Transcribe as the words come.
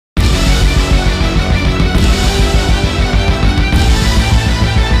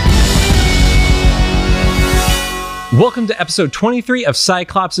Welcome to episode 23 of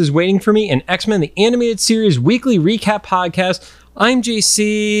Cyclops is Waiting for Me, an X-Men the Animated Series weekly recap podcast. I'm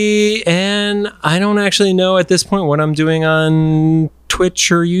JC, and I don't actually know at this point what I'm doing on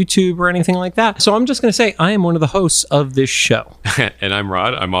Twitch or YouTube or anything like that. So I'm just going to say I am one of the hosts of this show. And I'm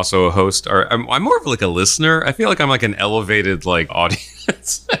Rod. I'm also a host. Or I'm more of like a listener. I feel like I'm like an elevated like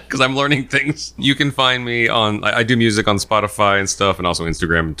audience because I'm learning things. You can find me on, I do music on Spotify and stuff, and also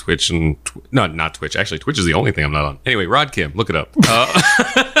Instagram and Twitch and not Twitch. Actually, Twitch is the only thing I'm not on. Anyway, Rod Kim, look it up.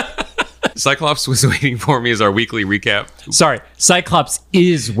 Cyclops was waiting for me as our weekly recap. Sorry, Cyclops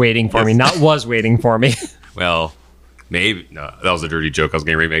is waiting for me, not was waiting for me. Well, maybe. No, that was a dirty joke I was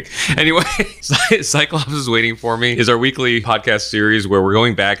going to remake. Anyway, Cyclops is Waiting for Me is our weekly podcast series where we're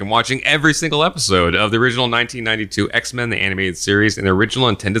going back and watching every single episode of the original 1992 X-Men the Animated Series in the original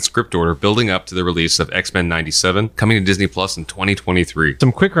intended script order, building up to the release of X-Men 97, coming to Disney Plus in 2023.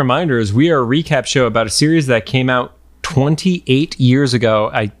 Some quick reminders. We are a recap show about a series that came out 28 years ago.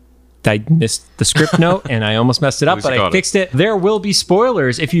 I missed the script note and I almost messed it up, but I fixed it. There will be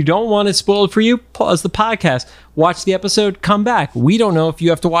spoilers. If you don't want it spoiled for you, pause the podcast, watch the episode, come back. We don't know if you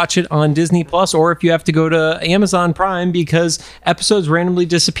have to watch it on Disney Plus or if you have to go to Amazon Prime because episodes randomly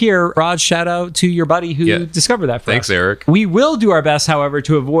disappear. Rod, shout out to your buddy who discovered that for us. Thanks, Eric. We will do our best, however,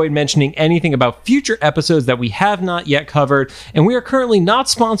 to avoid mentioning anything about future episodes that we have not yet covered. And we are currently not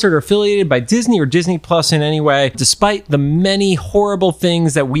sponsored or affiliated by Disney or Disney Plus in any way. Despite the many horrible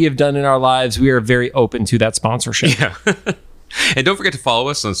things that we have done in our lives, we are very open to that sponsorship. Yeah. And don't forget to follow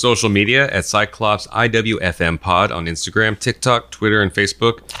us on social media at Cyclops IWFM Pod on Instagram, TikTok, Twitter, and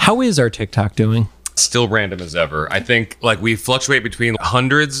Facebook. How is our TikTok doing? Still random as ever. I think like we fluctuate between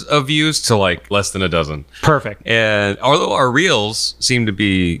hundreds of views to like less than a dozen. Perfect. And although our reels seem to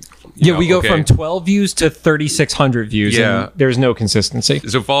be we go from 12 views to 3,600 views. Yeah. And there's no consistency.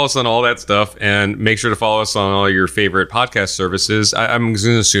 So follow us on all that stuff and make sure to follow us on all your favorite podcast services. I'm going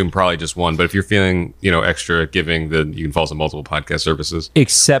to assume probably just one, but if you're feeling, extra giving, then you can follow us on multiple podcast services.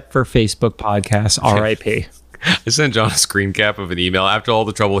 Except for Facebook podcasts, RIP. I sent John a screen cap of an email after all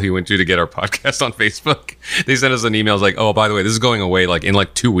the trouble he went to get our podcast on Facebook. They sent us an email like, oh, by the way, this is going away like in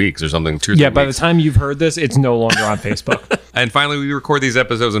like 2 weeks or something. 2 or 3 weeks. By the time you've heard this, it's no longer on Facebook. And finally, we record these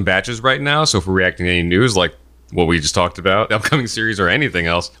episodes in batches right now. So if we're reacting to any news like what we just talked about, the upcoming series or anything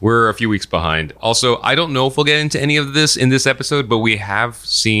else, we're a few weeks behind. Also, I don't know if we'll get into any of this in this episode, but we have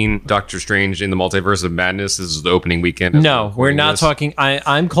seen Doctor Strange in the Multiverse of Madness. This is the opening weekend. No, we're not talking.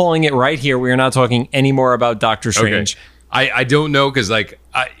 I'm calling it right here. We're not talking anymore about Doctor Strange. Okay. I don't know because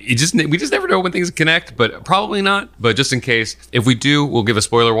we just never know when things connect, but probably not. But just in case, if we do, we'll give a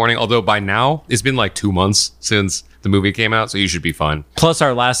spoiler warning. Although by now it's been like 2 months since the movie came out, so you should be fine. Plus,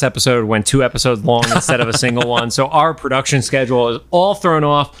 our last episode went 2 episodes long instead of a single one, so our production schedule is all thrown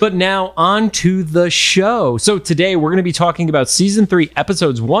off. But now on to the show. So today we're going to be talking about season 3,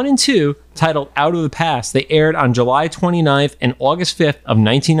 episodes 1 and 2, titled Out of the Past. They aired on July 29th and August 5th of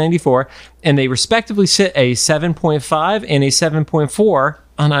 1994, and they respectively sit a 7.5 and a 7.4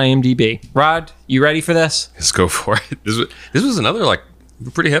 on IMDb. Rod, you ready for this? Let's go for it. This was another like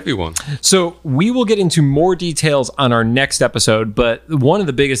pretty heavy one. So we will get into more details on our next episode, but one of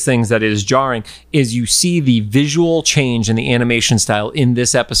the biggest things that is jarring is you see the visual change in the animation style in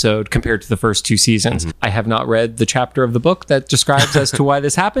this episode compared to the first 2 seasons. Mm-hmm. I have not read the chapter of the book that describes as to why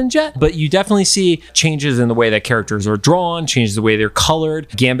this happened yet, but you definitely see changes in the way that characters are drawn, changes the way they're colored.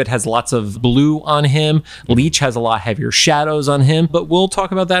 Gambit has lots of blue on him. Leech has a lot heavier shadows on him, but we'll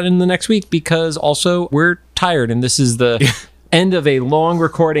talk about that in the next week because also we're tired and this is the end of a long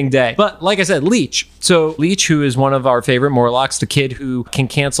recording day. But like I said, Leech. So Leech, who is one of our favorite Morlocks, the kid who can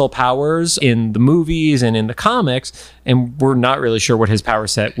cancel powers in the movies and in the comics, and we're not really sure what his power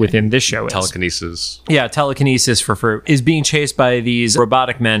set within this show is. Telekinesis. Yeah, telekinesis for fruit. Is being chased by these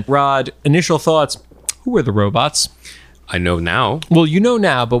robotic men. Rod, initial thoughts. Who are the robots? I know now. Well, you know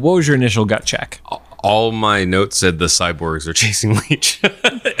now, but what was your initial gut check? All my notes said the cyborgs are chasing Leech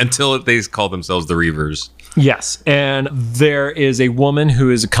until they call themselves the Reavers. Yes, and there is a woman who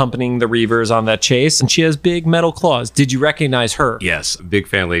is accompanying the Reavers on that chase, and she has big metal claws. Did you recognize her? Yes, big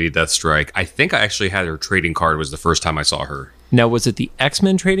fan Lady Deathstrike. I think I actually had her trading card was the first time I saw her. Now, was it the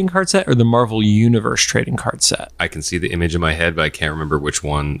X-Men trading card set or the Marvel Universe trading card set? I can see the image in my head, but I can't remember which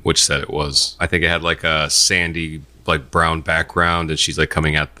set it was. I think it had like a sandy, like brown background, and she's like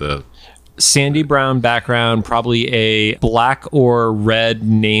coming at the... Sandy brown background, probably a black or red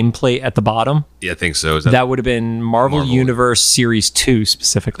nameplate at the bottom. Yeah, I think so. That would have been Marvel Universe Series 2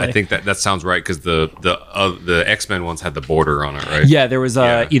 specifically. I think that sounds right because the X-Men ones had the border on it, right? Yeah, there was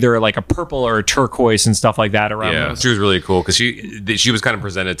either like a purple or a turquoise and stuff like that around. Yeah, she was really cool because she was kind of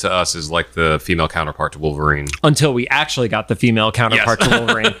presented to us as like the female counterpart to Wolverine. Until we actually got the female counterpart to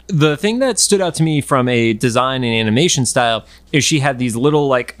Wolverine. The thing that stood out to me from a design and animation style is she had these little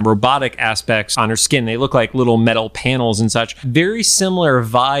like robotic aspects on her skin. They look like little metal panels and such. Very similar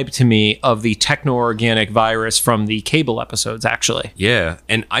vibe to me of the techno-organic virus from the Cable episodes, actually. Yeah,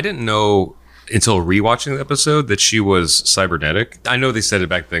 and I didn't know until rewatching the episode that she was cybernetic. I know they said it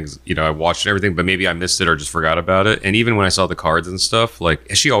back then, I watched everything, but maybe I missed it or just forgot about it. And even when I saw the cards and stuff, like,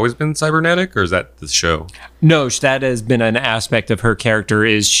 has she always been cybernetic or is that the show? No, that has been an aspect of her character.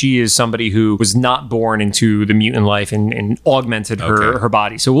 Is she is somebody who was not born into the mutant life and augmented her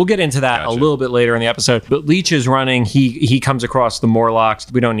body. So we'll get into that a little bit later in the episode. But Leech is running. He comes across the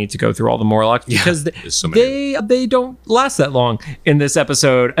Morlocks. We don't need to go through all the Morlocks because they don't last that long in this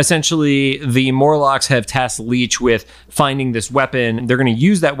episode. Essentially, the Morlocks have tasked Leech with finding this weapon. They're going to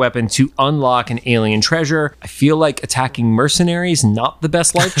use that weapon to unlock an alien treasure. I feel like attacking mercenaries, not the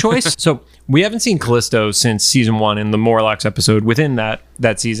best life choice. So we haven't seen Callisto since season 1 in the Morlocks episode within that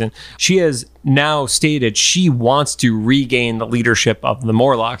season. She has now stated she wants to regain the leadership of the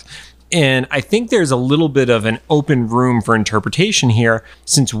Morlocks. And I think there's a little bit of an open room for interpretation here,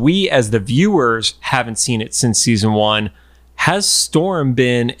 since we as the viewers haven't seen it since season 1. Has Storm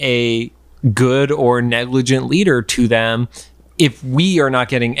been a good or negligent leader to them if we are not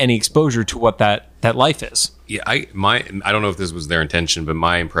getting any exposure to what that life is? Yeah, I don't know if this was their intention, but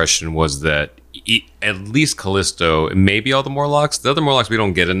my impression was that at least Callisto, maybe all the Morlocks, the other Morlocks we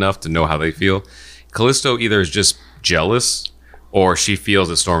don't get enough to know how they feel. Callisto either is just jealous or she feels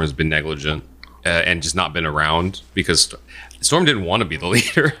that Storm has been negligent and just not been around because Storm didn't want to be the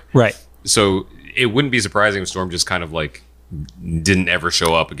leader. Right. So it wouldn't be surprising if Storm just kind of like didn't ever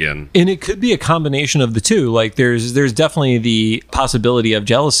show up again. And it could be a combination of the two. Like there's definitely the possibility of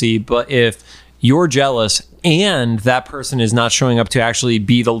jealousy, but if you're jealous and that person is not showing up to actually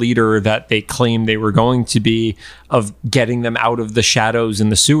be the leader that they claimed they were going to be, of getting them out of the shadows and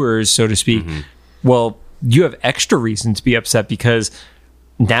the sewers, so to speak, well, you have extra reason to be upset because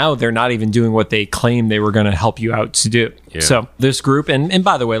now they're not even doing what they claimed they were going to help you out to do. Yeah. So this group, and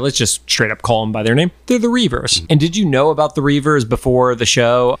by the way, let's just straight up call them by their name. They're the Reavers. And did you know about the Reavers before the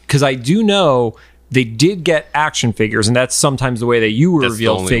show? Because I do know they did get action figures, and that's sometimes the way that you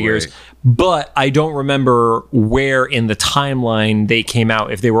reveal figures. But I don't remember where in the timeline they came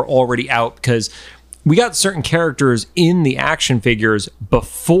out, if they were already out, because we got certain characters in the action figures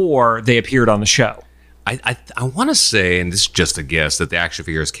before they appeared on the show. I want to say, and this is just a guess, that the action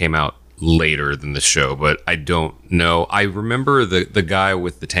figures came out later than the show, but I don't know. I remember the guy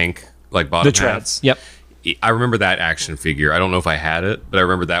with the tank, like bottom the treads. Yep. I remember that action figure. I don't know if I had it, but I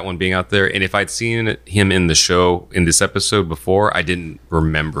remember that one being out there. And if I'd seen him in the show in this episode before, I didn't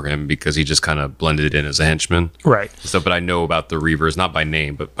remember him because he just kind of blended in as a henchman. Right. So, but I know about the Reavers, not by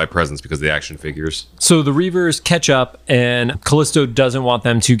name, but by presence because of the action figures. So the Reavers catch up and Callisto doesn't want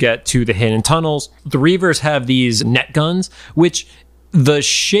them to get to the hidden tunnels. The Reavers have these net guns, which the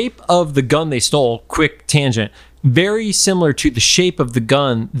shape of the gun they stole, quick tangent, very similar to the shape of the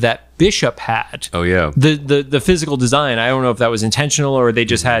gun that Bishop had. Oh, yeah. The physical design, I don't know if that was intentional or they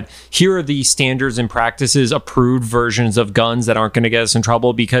just had, here are the standards and practices, approved versions of guns that aren't going to get us in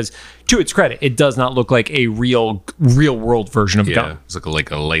trouble, because to its credit, it does not look like a real world version of a gun. It's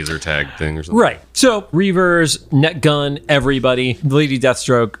like a laser tag thing or something. Right. So Reavers, net gun, everybody. Lady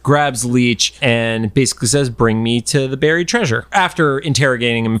Deathstroke grabs Leech and basically says, bring me to the buried treasure, after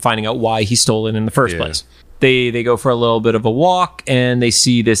interrogating him and finding out why he stole it in the first place. They go for a little bit of a walk and they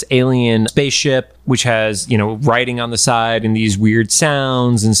see this alien spaceship, which has, writing on the side and these weird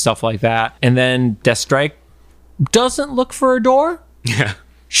sounds and stuff like that. And then Deathstrike doesn't look for a door. Yeah.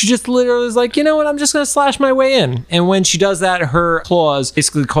 She just literally is like, you know what? I'm just going to slash my way in. And when she does that, her claws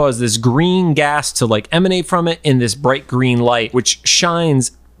basically cause this green gas to emanate from it in this bright green light, which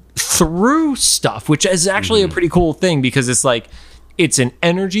shines through stuff, which is actually a pretty cool thing because it's it's an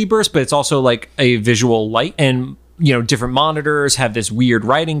energy burst, but it's also like a visual light. And, different monitors have this weird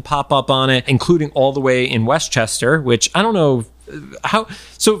writing pop up on it, including all the way in Westchester, which I don't know how.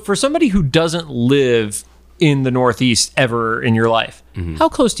 So for somebody who doesn't live in the Northeast ever in your life, how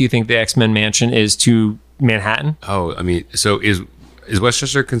close do you think the X-Men mansion is to Manhattan? Oh, I mean, so is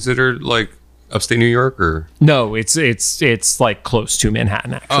Westchester considered like upstate New York or? No, it's close to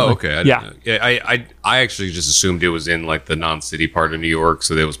Manhattan, actually. Oh, okay. I actually just assumed it was in like the non-city part of New York,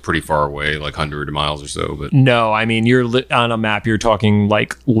 so that was pretty far away, like 100 miles or so. But no, I mean, you're on a map, you're talking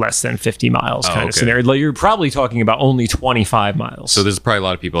like less than 50 miles kind of scenario. Like, you're probably talking about only 25 miles. So there's probably a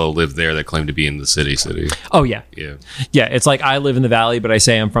lot of people that live there that claim to be in the city. Oh, yeah. Yeah. Yeah, it's like I live in the Valley, but I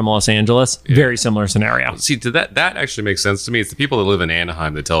say I'm from Los Angeles. Yeah. Very similar scenario. See, that actually makes sense to me. It's the people that live in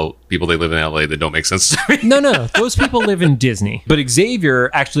Anaheim that tell people they live in LA that don't make sense to me. No. Those people live in Disney. But Xavier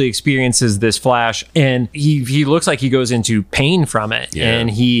actually experiences this flash, and he looks like he goes into pain from it. Yeah. And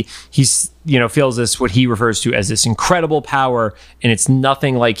he's feels this, what he refers to as this incredible power, and it's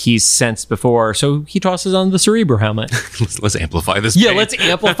nothing like he's sensed before. So he tosses on the Cerebro helmet. Let's amplify this. Yeah, let's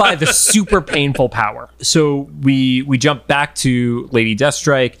amplify the super painful power. So we jump back to Lady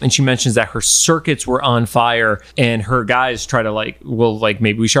Deathstrike, and she mentions that her circuits were on fire, and her guys try to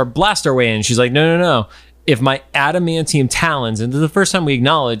maybe we should blast our way in. She's like, no. If my adamantium talons, and this is the first time we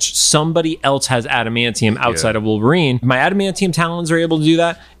acknowledge somebody else has adamantium outside of Wolverine, my adamantium talons are able to do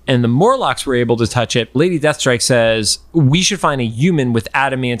that, and the Morlocks were able to touch it, Lady Deathstrike says, we should find a human with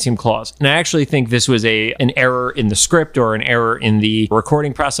adamantium claws. And I actually think this was an error in the script or an error in the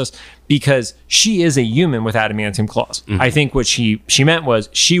recording process, because she is a human with adamantium claws. Mm-hmm. I think what she meant was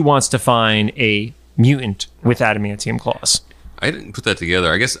she wants to find a mutant with adamantium claws. I didn't put that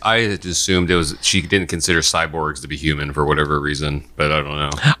together. I guess I had assumed she didn't consider cyborgs to be human for whatever reason, but I don't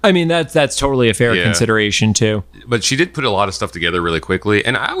know. I mean, that's totally a fair consideration too. But she did put a lot of stuff together really quickly,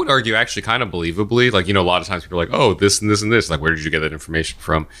 and I would argue actually kind of believably. Like, a lot of times people are like, oh, this and this and this. Like, where did you get that information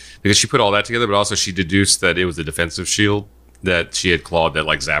from? Because she put all that together, but also she deduced that it was a defensive shield that she had clawed that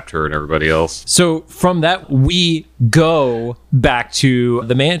zapped her and everybody else. So from that, we go back to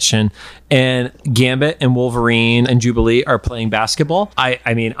the mansion, and Gambit and Wolverine and Jubilee are playing basketball.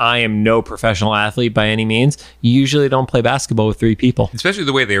 I mean, I am no professional athlete by any means. You usually don't play basketball with three people. Especially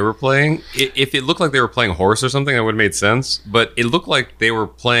the way they were playing. If it looked like they were playing horse or something, that would have made sense. But it looked like they were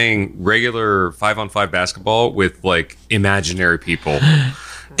playing regular 5-on-5 basketball with imaginary people.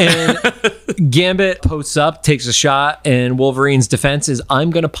 And Gambit posts up, takes a shot, and Wolverine's defense is,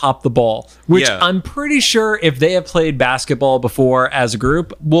 I'm going to pop the ball. Which I'm pretty sure if they have played basketball before as a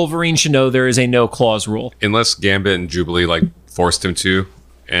group, Wolverine should know there is a no clause rule. Unless Gambit and Jubilee forced him to,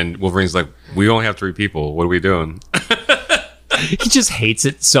 and Wolverine's like, we only have three people. What are we doing? He just hates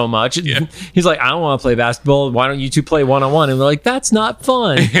it so much. Yeah. He's like, I don't want to play basketball. Why don't you two play one-on-one? And they're like, that's not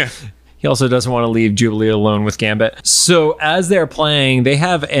fun. Yeah. He also doesn't want to leave Jubilee alone with Gambit. So as they're playing, they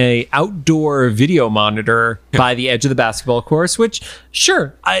have a outdoor video monitor by the edge of the basketball course, which,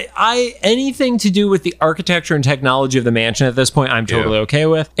 sure, I anything to do with the architecture and technology of the mansion at this point, I'm totally okay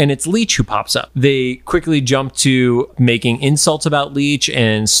with. And it's Leech who pops up. They quickly jump to making insults about Leech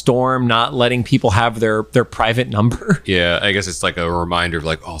and Storm not letting people have their private number. Yeah, I guess it's like a reminder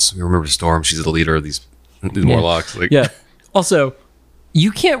of so you remember Storm, she's the leader of these Morlocks. Also, you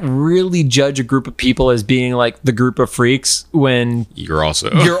can't really judge a group of people as being the group of freaks when you're also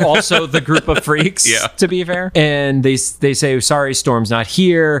the group of freaks, to be fair. And they say, sorry, Storm's not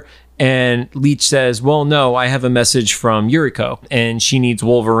here. And Leech says, well, no, I have a message from Yuriko and she needs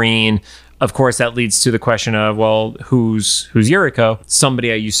Wolverine. Of course, that leads to the question of, well, who's Yuriko?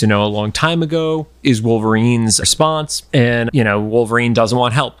 Somebody I used to know a long time ago is Wolverine's response. And, Wolverine doesn't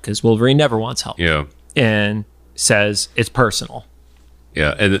want help because Wolverine never wants help. Yeah. And says it's personal.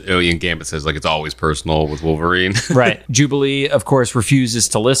 Yeah, and Gambit says it's always personal with Wolverine. Right. Jubilee, of course, refuses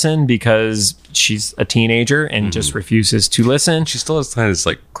to listen because she's a teenager and just refuses to listen. She still has kind of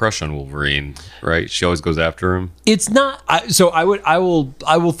this crush on Wolverine, right? She always goes after him. It's not. I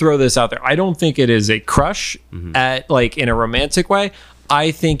will throw this out there. I don't think it is a crush at in a romantic way.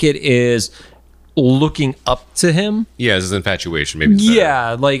 I think it is looking up to him. Yeah, it's infatuation. Maybe.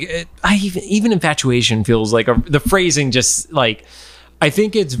 Yeah, even infatuation feels like the phrasing just I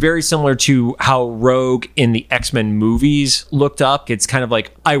think it's very similar to how Rogue in the X-Men movies looked up. It's kind of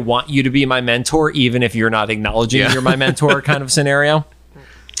I want you to be my mentor, even if you're not acknowledging you're my mentor kind of scenario,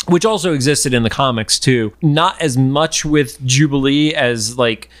 which also existed in the comics too. Not as much with Jubilee as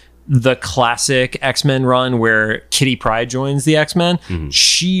the classic X-Men run where Kitty Pryde joins the X-Men. Mm-hmm.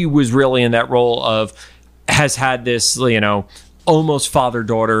 She was really in that role has had this, almost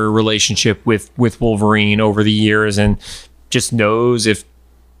father-daughter relationship with Wolverine over the years, and just knows if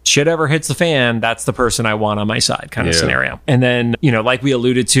shit ever hits the fan, that's the person I want on my side kind of Yeah. scenario. And then, like we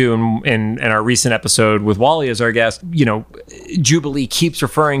alluded to in our recent episode with Wally as our guest, Jubilee keeps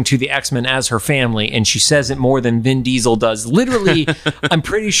referring to the X-Men as her family, and she says it more than Vin Diesel does. Literally, I'm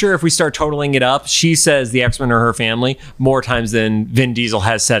pretty sure if we start totaling it up, she says the X-Men are her family more times than Vin Diesel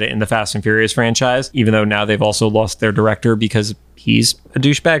has said it in the Fast and Furious franchise, even though now they've also lost their director because he's a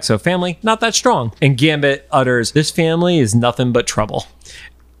douchebag, so family, not that strong. And Gambit utters, this family is nothing but trouble.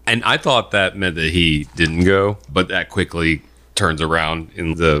 And I thought that meant that he didn't go, but that quickly turns around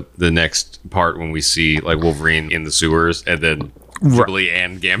in the next part when we see like Wolverine in the sewers, and then Jubilee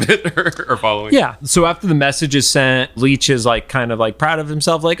and Gambit are following. Yeah. So after the message is sent, Leech is like kind of like proud of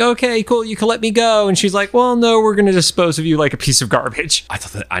himself, like, okay, cool, you can let me go. And she's like, well, no, we're going to dispose of you like a piece of garbage. I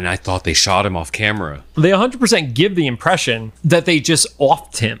thought they shot him off camera. They 100% give the impression that they just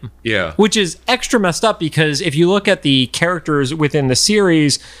offed him. Yeah. Which is extra messed up because if you look at the characters within the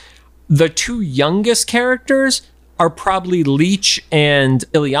series, the two youngest characters are probably Leech and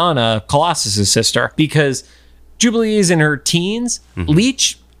Ileana, Colossus's sister, because Jubilee is in her teens.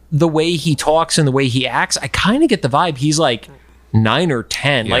 Leech, the way he talks and the way he acts, I kind of get the vibe he's like 9 or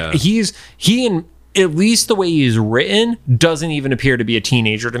 10. Yeah. Like he and at least the way he's written doesn't even appear to be a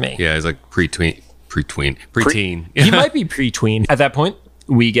teenager to me. Yeah, he's like preteen. He might be pre-tween. At that point,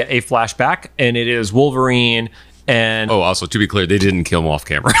 we get a flashback, and it is Wolverine. And also to be clear, they didn't kill him off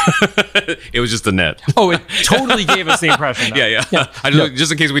camera. It was just the net. it totally gave us the impression. Though. Yeah.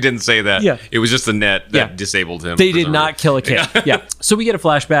 Just in case we didn't say that. Yeah. It was just the net that disabled him. They did not kill a kid. Yeah. So we get a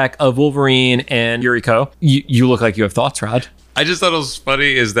flashback of Wolverine and Yuriko. You look like you have thoughts, Rod. I just thought it was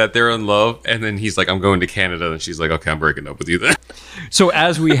funny is that they're in love, and then he's like, I'm going to Canada, and she's like, okay, I'm breaking up with you then. So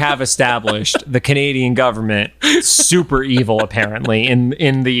as we have established, the Canadian government, super evil apparently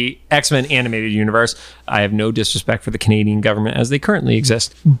in the X-Men animated universe. I have no disrespect for the Canadian government as they currently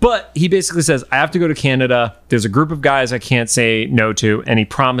exist. But he basically says, I have to go to Canada. There's a group of guys I can't say no to, and he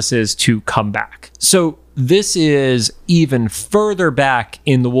promises to come back. So this is even further back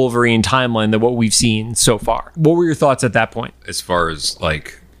in the Wolverine timeline than what we've seen so far. What were your thoughts at that point? As far as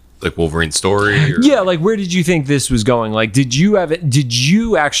like Wolverine's story? Or? Yeah, like where did you think this was going? Like, did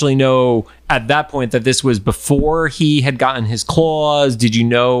you actually know at that point that this was before he had gotten his claws? Did you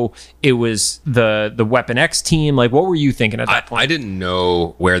know it was the Weapon X team? Like, what were you thinking at that point? I didn't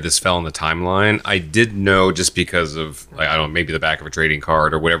know where this fell in the timeline. I did know just because of, like, I don't know, maybe the back of a trading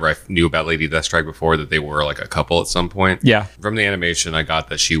card or whatever I knew about Lady Deathstrike before, that they were like a couple at some point. Yeah. From the animation, I got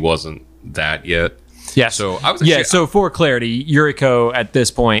that she wasn't that yet. Yeah. So I was actually, So for clarity, Yuriko at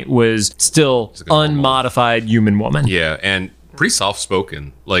this point was still unmodified human woman. Yeah, and pretty soft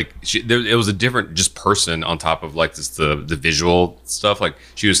spoken. Like it was a different just person on top of like this the visual stuff. Like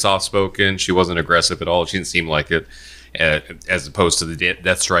she was soft spoken. She wasn't aggressive at all. She didn't seem like it. As opposed to the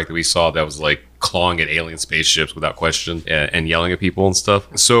Deathstrike that we saw that was like clawing at alien spaceships without question and yelling at people and stuff.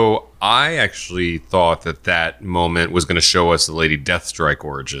 So I actually thought that moment was going to show us the Lady Deathstrike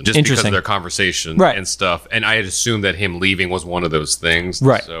origin, just because of their conversation and stuff. And I had assumed that him leaving was one of those things.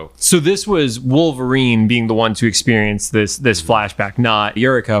 Right. So this was Wolverine being the one to experience this flashback, not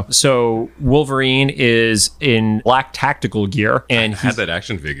Yuriko. So Wolverine is in black tactical gear, and he had that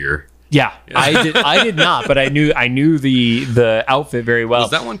action figure. Yeah, I did not, but I knew the outfit very well.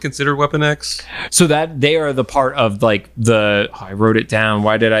 Was that one considered Weapon X? So that they are the part of like I wrote it down.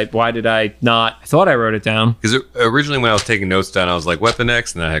 Why did I not? I thought I wrote it down. Because originally when I was taking notes down, I was like Weapon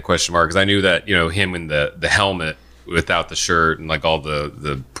X, and then I had question mark because I knew that him in the helmet without the shirt and like all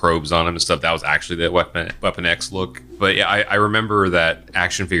the probes on him and stuff, that was actually the Weapon X look. But yeah, I remember that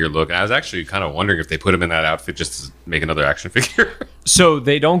action figure look, and I was actually kind of wondering if they put him in that outfit just to make another action figure. So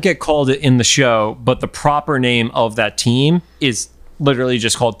they don't get called it in the show, but the proper name of that team is literally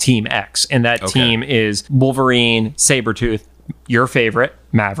just called Team X, and that team is Wolverine, Sabretooth, your favorite,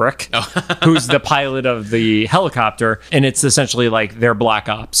 Maverick, who's the pilot of the helicopter, and it's essentially like their Black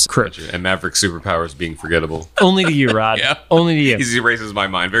Ops crew. Gotcha. And Maverick's superpowers being forgettable. Only to you, Rod. Yeah. Only to you. He erases my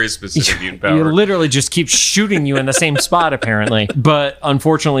mind. Very specific mutant power. You literally just keep shooting you in the same spot, apparently. But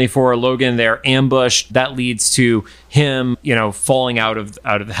unfortunately for Logan, they're ambushed. That leads to him, falling out of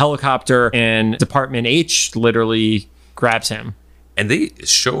the helicopter, and Department H literally grabs him. And they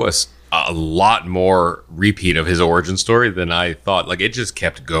show us a lot more repeat of his origin story than I thought. Like, it just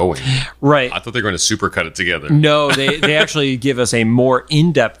kept going. Right. I thought they were going to supercut it together. No, they actually give us a more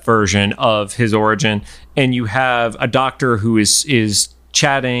in-depth version of his origin. And you have a doctor who is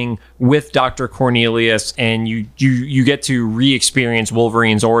chatting with Dr. Cornelius, and you get to re-experience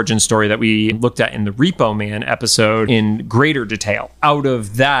Wolverine's origin story that we looked at in the Repo Man episode in greater detail. Out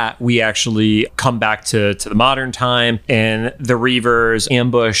of that, we actually come back to the modern time, and the Reavers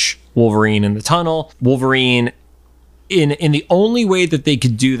ambush Wolverine in the tunnel. Wolverine, in the only way that they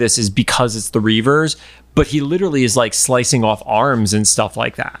could do this is because it's the Reavers, but he literally is like slicing off arms and stuff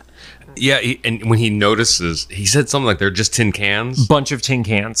like that. Yeah, and when he notices, he said something like they're just tin cans. Bunch of tin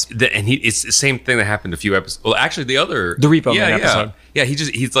cans. And it's the same thing that happened a few episodes. Well, actually, the Repo Man episode. Yeah,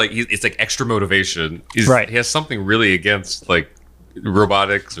 he's like it's like extra motivation. Right. He has something really against like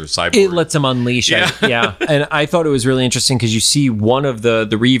robotics or cyborg. It lets him unleash it. Yeah. And I thought it was really interesting because you see one of the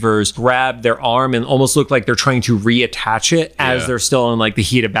Reavers grab their arm and almost look like they're trying to reattach it as they're still in like the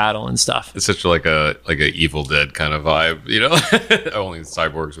heat of battle and stuff. It's such like a Evil Dead kind of vibe, you know? Only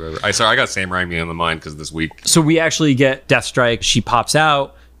cyborgs, whatever. I got Sam Raimi on the mind because this week. So we actually get Deathstrike. She pops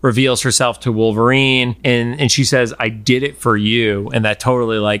out, reveals herself to Wolverine, and she says, "I did it for you." And that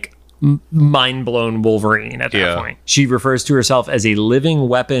totally like mind blown Wolverine at that point. She refers to herself as a living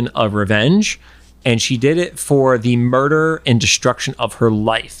weapon of revenge, and she did it for the murder and destruction of her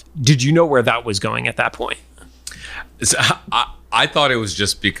life. Did you know where that was going at that point? So, I thought it was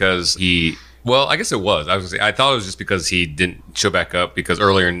just because well, I guess it was. I thought it was just because he didn't show back up, because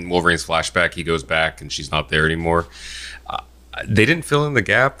earlier in Wolverine's flashback, he goes back and she's not there anymore. They didn't fill in the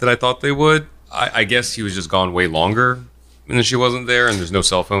gap that I thought they would. I guess he was just gone way longer. And then she wasn't there, and there's no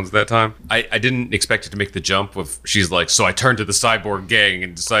cell phones at that time. I didn't expect it to make the jump of she's like, so I turned to the cyborg gang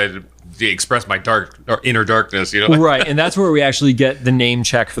and decided to express my inner darkness, you know? Right, and that's where we actually get the name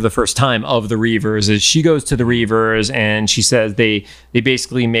check for the first time of the Reavers. Is she goes to the Reavers and she says they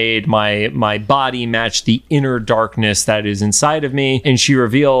basically made my body match the inner darkness that is inside of me, and she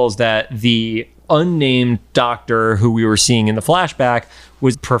reveals that the unnamed doctor who we were seeing in the flashback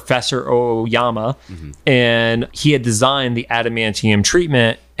was Professor Oyama, and he had designed the adamantium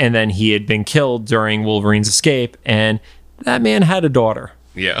treatment, and then he had been killed during Wolverine's escape, and that man had a daughter.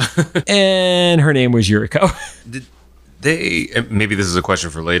 Yeah. And her name was Yuriko. Did they, maybe this is a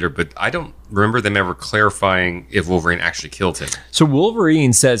question for later, but I don't remember them ever clarifying if Wolverine actually killed him. So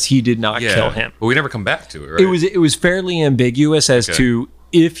Wolverine says he did not kill him. But we never come back to it, right? It was fairly ambiguous as to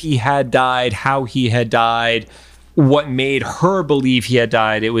if he had died, how he had died, what made her believe he had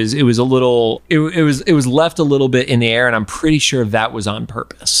died. It was left a little bit in the air, and I'm pretty sure that was on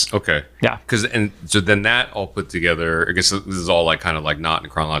purpose. Okay. Yeah. So then that all put together, I guess this is all like kind of like not in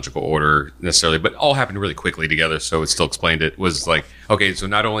chronological order necessarily, but all happened really quickly together, so it still explained it. Was like, okay, so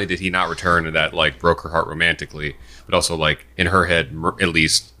not only did he not return, and that like broke her heart romantically, but also like in her head, at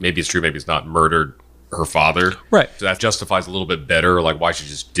least, maybe it's true, maybe it's not, murdered her father. Right. So that justifies a little bit better like why she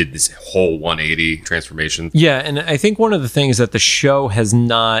just did this whole 180 transformation. Yeah, and I think one of the things that the show has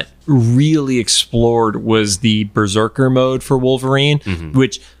not really explored was the berserker mode for Wolverine,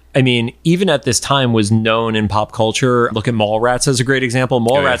 which, I mean, even at this time was known in pop culture. Look at Mallrats as a great example.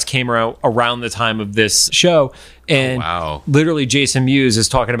 Mallrats came around the time of this show, and literally Jason Mewes is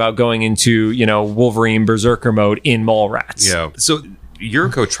talking about going into, Wolverine berserker mode in Mallrats. Yeah. So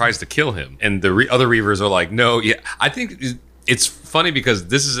Yuriko tries to kill him, and the other Reavers are like, no. Yeah, I think it's funny because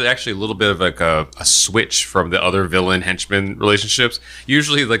this is actually a little bit of like a switch from the other villain henchman relationships.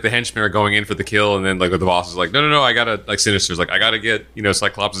 Usually, like the henchmen are going in for the kill, and then like the boss is like, no, I gotta, like Sinister's like, I gotta get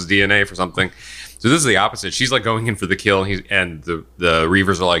Cyclops' DNA for something. So this is the opposite. She's like going in for the kill, and the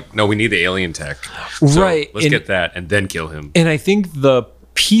Reavers are like, no, we need the alien tech, so right? Let's get that and then kill him. And I think the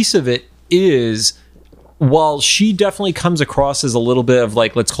piece of it is, while she definitely comes across as a little bit of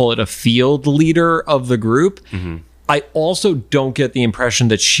like, let's call it a field leader of the group, I also don't get the impression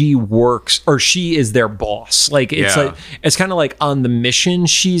that she works or she is their boss. Like it's kind of like on the mission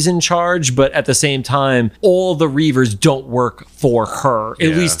she's in charge, but at the same time, all the Reavers don't work for her,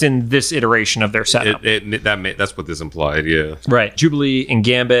 at least in this iteration of their setup. That's what this implied, yeah. Right. Jubilee and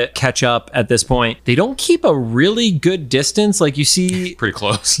Gambit catch up at this point. They don't keep a really good distance. Like you see... Pretty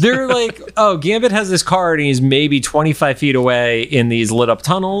close. They're like, oh, Gambit has this card and he's maybe 25 feet away in these lit up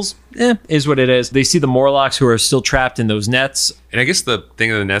tunnels. Is what it is. They see the Morlocks who are still trapped in those nets. And I guess the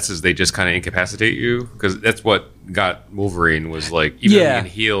thing of the nets is they just kind of incapacitate you, because that's what got Wolverine, was like, even though he can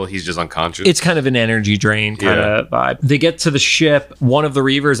heal, he's just unconscious. It's kind of an energy drain kind of vibe. They get to the ship. One of the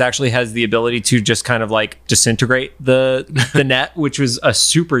Reavers actually has the ability to just kind of like disintegrate the net, which was a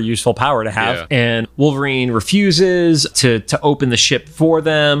super useful power to have. And Wolverine refuses to open the ship for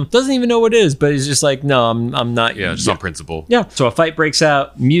them. Doesn't even know what it is, but he's just like, no, I'm not. Yeah, just on principle. Yeah. So a fight breaks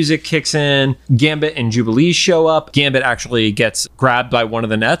out. Music kicks in. Gambit and Jubilee show up. Gambit actually gets gets grabbed by one of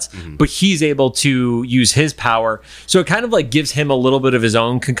the nets, but he's able to use his power. So it kind of like gives him a little bit of his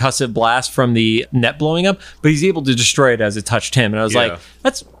own concussive blast from the net blowing up, but he's able to destroy it as it touched him. And I was like,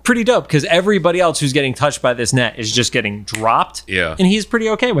 that's pretty dope, because everybody else who's getting touched by this net is just getting dropped. Yeah. And he's pretty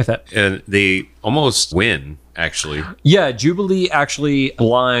okay with it. And they almost win, actually. Yeah, Jubilee actually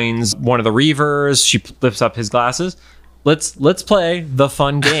blinds one of the Reavers. She lifts up his glasses. Let's play the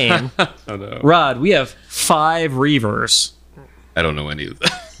fun game. Oh, no. Rod, we have 5 Reavers. I don't know any of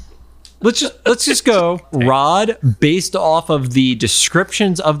that. Let's just go. Rod, based off of the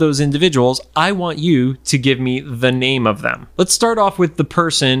descriptions of those individuals, I want you to give me the name of them. Let's start off with the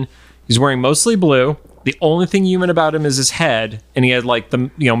person who's wearing mostly blue. The only thing human about him is his head, and he had like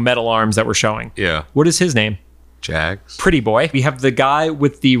the metal arms that were showing. Yeah. What is his name? Jags. Pretty boy. We have the guy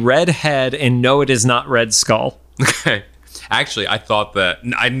with the red head, and no, it is not Red Skull. Okay. Actually, I thought that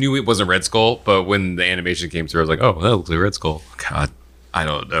I knew it wasn't Red Skull, but when the animation came through, I was like, "Oh, that looks like Red Skull." God, I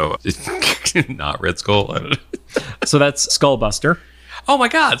don't know. Not Red Skull. I don't know. So that's Skullbuster. Oh my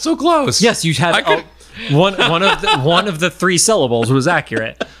God, so close. Yes, you had one of the 3 syllables was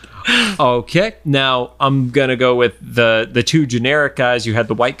accurate. Okay, now I'm gonna go with the 2 generic guys. You had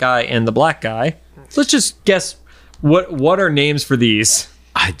the white guy and the black guy. So let's just guess what are names for these.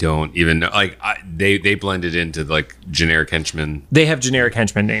 I don't even know. Like they blended into like generic henchmen. They have generic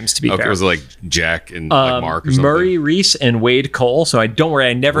henchman names, to be fair. It was like Jack and like Mark or something. Murray Reese and Wade Cole. So don't worry,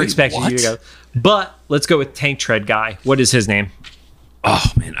 I never expected you to go. But let's go with Tank Tread guy. What is his name? Oh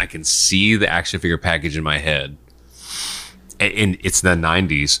man, I can see the action figure package in my head. And it's the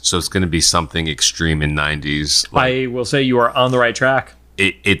 90s, so it's going to be something extreme in 90s. Like, I will say you are on the right track.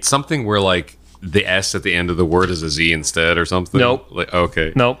 It's something where like the S at the end of the word is a Z instead or something. Nope. Like,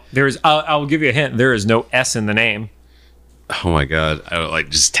 okay. Nope. I'll give you a hint. There is no S in the name. Oh my God. I don't like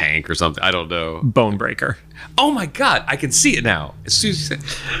just tank or something. I don't know. Bonebreaker. Oh my God. I can see it now. As soon as you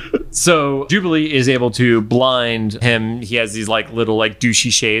said. So Jubilee is able to blind him. He has these like little like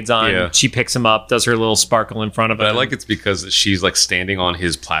douchey shades on. Yeah. She picks him up, does her little sparkle in front of him. But I like it's because she's like standing on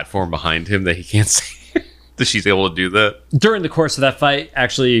his platform behind him that he can't see. That she's able to do that. During the course of that fight,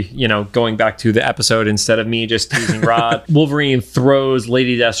 actually, going back to the episode instead of me just teasing Rod, Wolverine throws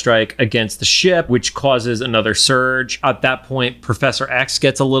Lady Deathstrike against the ship, which causes another surge. At that point, Professor X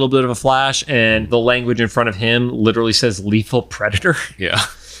gets a little bit of a flash, and the language in front of him literally says lethal predator. Yeah.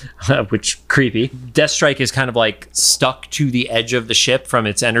 Which creepy. Deathstrike is kind of like stuck to the edge of the ship from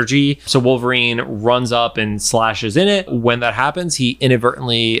its energy. So Wolverine runs up and slashes in it. When that happens, he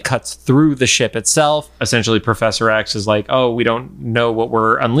inadvertently cuts through the ship itself. Essentially, Professor X is like, oh, we don't know what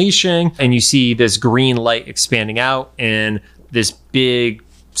we're unleashing. And you see this green light expanding out and this big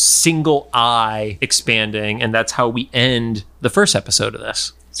single eye expanding. And that's how we end the first episode of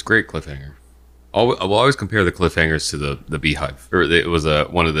this. It's a great cliffhanger. I'll always compare the cliffhangers to the Beehive. Or it was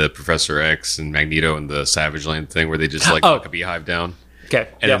one of the Professor X and Magneto and the Savage Land thing where they just knock a beehive down. Okay.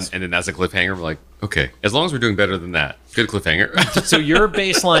 And then that's a cliffhanger. We're like, okay, as long as we're doing better than that, good cliffhanger. So your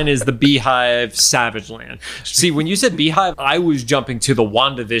baseline is the Beehive Savage Land. See, when you said Beehive, I was jumping to the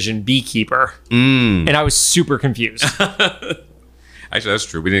WandaVision Beekeeper. And I was super confused. Actually, that's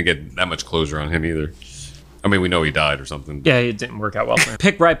true. We didn't get that much closure on him either. I mean, we know he died or something. Yeah, it didn't work out well for him.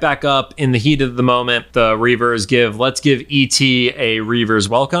 Pick right back up in the heat of the moment. The Reavers let's give E.T. a Reavers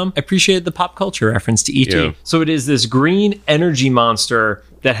welcome. I appreciated the pop culture reference to E.T. Yeah. So it is this green energy monster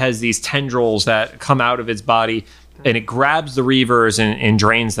that has these tendrils that come out of its body, and it grabs the Reavers and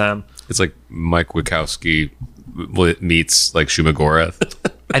drains them. It's like Mike Wachowski meets like Shumagorath.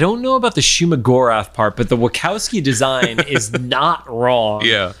 I don't know about the Shumagorath part, but the Wachowski design is not wrong.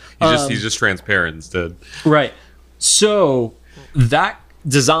 Yeah, he's just transparent instead. Right. So that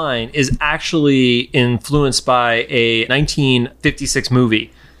design is actually influenced by a 1956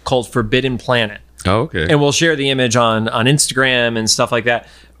 movie called Forbidden Planet. Oh, okay. And we'll share the image on Instagram and stuff like that.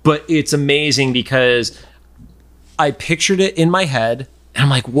 But it's amazing because I pictured it in my head. And I'm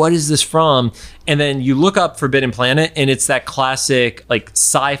like, what is this from? And then you look up Forbidden Planet, and it's that classic like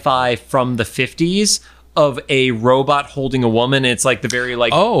sci-fi from the 50s of a robot holding a woman. It's like the very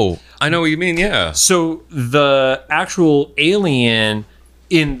like... Oh, I know what you mean, yeah. So the actual alien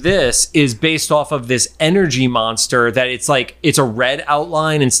in this is based off of this energy monster that it's like, it's a red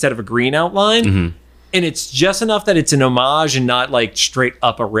outline instead of a green outline. Mm-hmm. And it's just enough that it's an homage and not like straight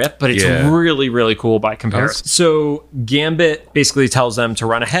up a rip, but it's really, really cool by comparison. So Gambit basically tells them to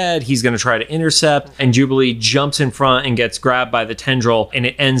run ahead. He's going to try to intercept, and Jubilee jumps in front and gets grabbed by the tendril, and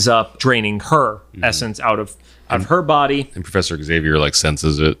it ends up draining her essence out of her body. And Professor Xavier like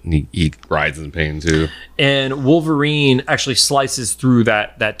senses it, and he rides in pain too. And Wolverine actually slices through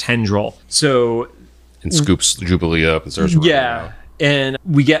that tendril. So And scoops Jubilee up and starts running out. And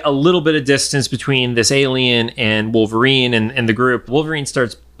we get a little bit of distance between this alien and Wolverine and the group. Wolverine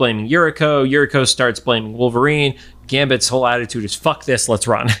starts blaming Yuriko. Yuriko starts blaming Wolverine. Gambit's whole attitude is, fuck this, let's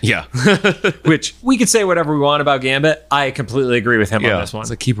run. Yeah. Which, we could say whatever we want about Gambit. I completely agree with him on this one.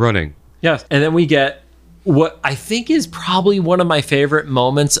 It's like, keep running. Yes. And then we get what I think is probably one of my favorite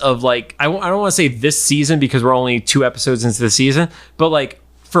moments of, like, I don't want to say this season because we're only 2 episodes into the season, but like,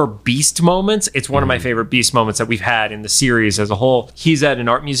 for Beast moments, it's one of my favorite Beast moments that we've had in the series as a whole. He's at an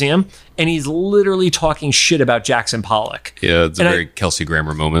art museum and he's literally talking shit about Jackson Pollock. Yeah, it's a very Kelsey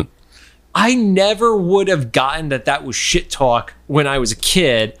Grammer moment. I never would have gotten that was shit talk when I was a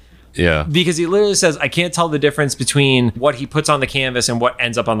kid. Yeah. Because he literally says, I can't tell the difference between what he puts on the canvas and what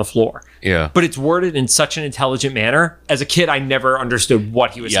ends up on the floor. Yeah. But it's worded in such an intelligent manner. As a kid, I never understood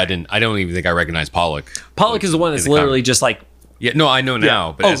what he was saying. I don't even think I recognize Pollock. Pollock is the one that's literally just like, yeah, no, I know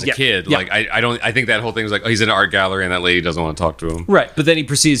now, but as a kid, yeah. like I think that whole thing was like, oh, he's in an art gallery and that lady doesn't want to talk to him. Right. But then he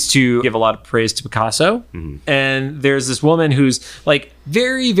proceeds to give a lot of praise to Picasso. And there's this woman who's like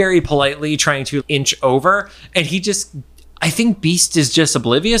very, very politely trying to inch over. And I think Beast is just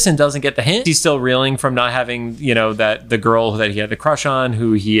oblivious and doesn't get the hint. He's still reeling from not having, that the girl that he had the crush on,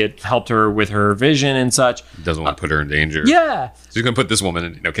 who he had helped her with her vision and such. Doesn't want to put her in danger. Yeah. So he's going to put this woman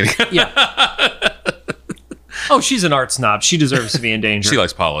in. No kidding. Yeah. Oh, she's an art snob. She deserves to be in danger. She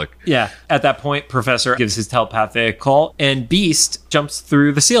likes Pollock. Yeah. At that point, Professor gives his telepathic call, and Beast jumps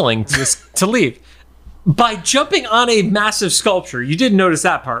through the ceiling to leave. By jumping on a massive sculpture. You did notice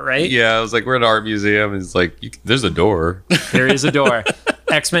that part, right? Yeah, I was like, we're at an art museum. And it's like, there's a door. There is a door.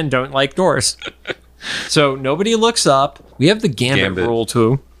 X-Men don't like doors. So nobody looks up. We have the Gambit rule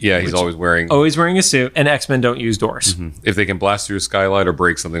too. Yeah, he's always wearing a suit, and X-Men don't use doors. If they can blast through a skylight or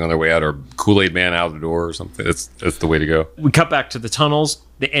break something on their way out, or Kool-Aid Man out the door or something, that's the way to go. We cut back to the tunnels.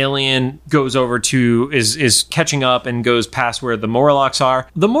 The alien goes over is catching up and goes past where the Morlocks are.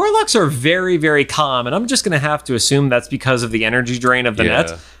 The Morlocks are very, very calm, and I'm just going to have to assume that's because of the energy drain of the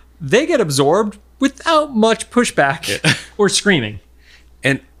nets. They get absorbed without much pushback or screaming.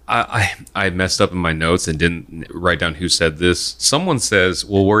 And I messed up in my notes and didn't write down who said this. Someone says,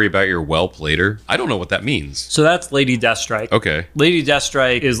 we'll worry about your whelp later. I don't know what that means. So that's Lady Deathstrike. Okay. Lady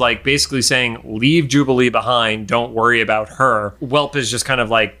Deathstrike is like basically saying, leave Jubilee behind. Don't worry about her. Whelp is just kind of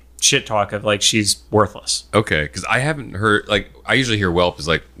like shit talk of like she's worthless. Okay, because I haven't heard, like, I usually hear whelp is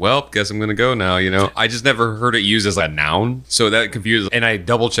like, well, guess I'm gonna go now, I just never heard it used as a noun, so that confused. And I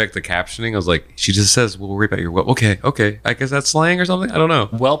double checked the captioning. I was like, she just says, we'll worry about your whelp. Okay, I guess that's slang or something. I don't know.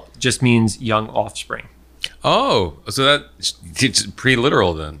 Whelp just means young offspring. Oh, so it's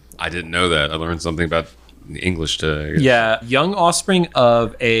pre-literal then. I didn't know that. I learned something about English today. Yeah, young offspring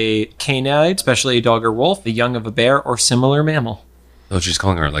of a canine, especially a dog or wolf, the young of a bear or similar mammal. Oh, she's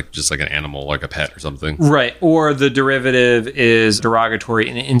calling her like just like an animal, like a pet or something. Right. Or the derivative is derogatory,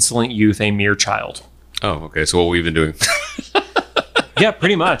 an insolent youth, a mere child. Oh, okay. So what we've been doing. Yeah,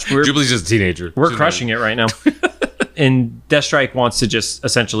 pretty much. Jubilee's just a teenager. We're crushing it right now. And Deathstrike wants to just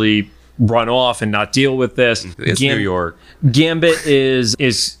essentially run off and not deal with this. It's New York. Gambit is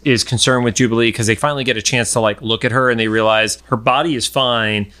concerned with Jubilee because they finally get a chance to like look at her and they realize her body is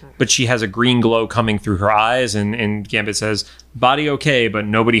fine, but she has a green glow coming through her eyes. And Gambit says, body okay, but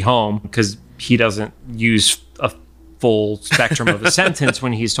nobody home, because he doesn't use a full spectrum of a sentence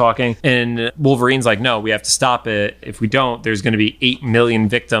when he's talking. And Wolverine's like, no, we have to stop it. If we don't, there's going to be 8 million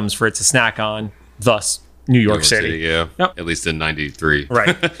victims for it to snack on. Thus, New York City. Yeah. Yep. At least in 93.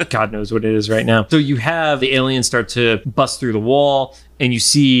 Right. God knows what it is right now. So you have the aliens start to bust through the wall and you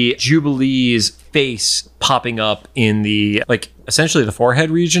see Jubilee's face popping up in the, like, essentially the forehead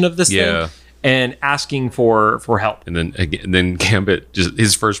region of this thing. And asking for help. And then Gambit, just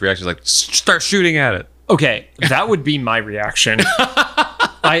his first reaction is like, start shooting at it. Okay, that would be my reaction.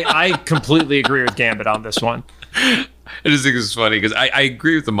 I completely agree with Gambit on this one. I just think it's funny because I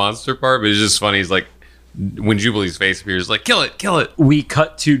agree with the monster part, but it's just funny. It's like when Jubilee's face appears, like, kill it. We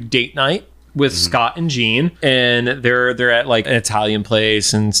cut to date night with Scott and Jean, and they're at like an Italian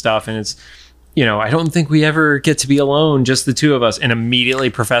place and stuff, and it's, I don't think we ever get to be alone, just the two of us. And immediately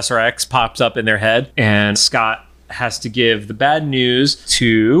Professor X pops up in their head, and Scott has to give the bad news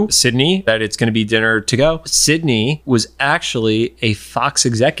to Sydney that it's going to be dinner to go. Sydney was actually a Fox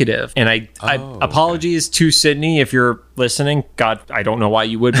executive. And I apologies to Sydney if you're listening. God, I don't know why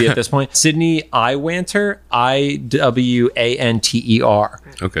you would be at this point. Sydney Iwanter,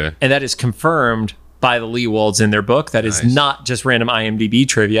 Iwanter. Okay. And that is confirmed by the Leewolds in their book. That is not just random IMDb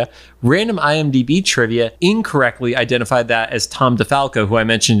trivia. Random IMDb trivia incorrectly identified that as Tom DeFalco, who I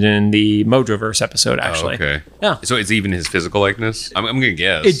mentioned in the Mojoverse episode, actually. Oh, okay. Yeah. So it's even his physical likeness? I'm going to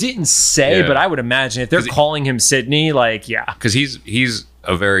guess. It didn't say, but I would imagine if they're calling him Sydney, like, yeah. Because he's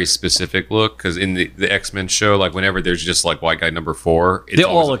a very specific look, because in the X-Men show, like whenever there's just like white guy number 4, they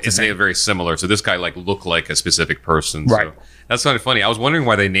all look the same. Very similar. So this guy like looked like a specific person. Right. So that's kind of funny. I was wondering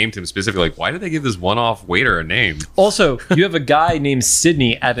why they named him specifically. Like, why did they give this one-off waiter a name? Also, you have a guy named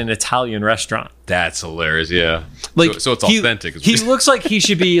Sydney at an Italian restaurant. That's hilarious. Yeah. Like, so it's authentic. He looks like he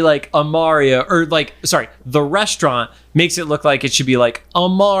should be like a Mario, or like, sorry, the restaurant makes it look like it should be like a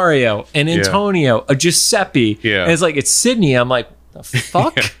Mario, an Antonio, a Giuseppe. Yeah. And it's like, it's Sydney. I'm like, the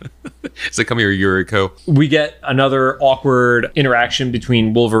fuck? It's like, come here, Yuriko. We get another awkward interaction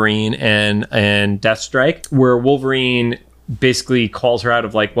between Wolverine and Deathstrike, where Wolverine basically calls her out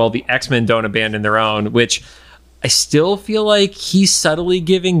of like, well, the X-Men don't abandon their own, which I still feel like he's subtly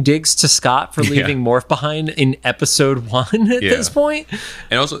giving digs to Scott for leaving Morph behind in episode 1 at this point.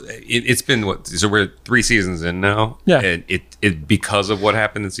 And also, it's been so we're 3 seasons in now. Yeah. And it because of what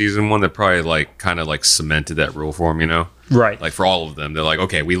happened in season 1, that probably like kind of like cemented that rule for him, you know? Right. Like for all of them, they're like,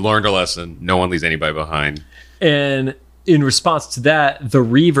 okay, we learned a lesson. No one leaves anybody behind. And in response to that, the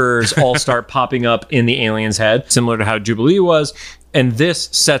Reavers all start popping up in the alien's head, similar to how Jubilee was. And this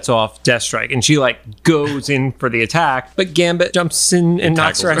sets off Deathstrike. And she like goes in for the attack, but Gambit jumps in and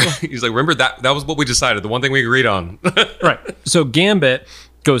knocks her out. He's like, remember that was what we decided. The one thing we agreed on. Right. So Gambit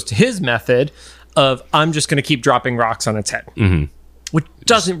goes to his method of, I'm just going to keep dropping rocks on its head, which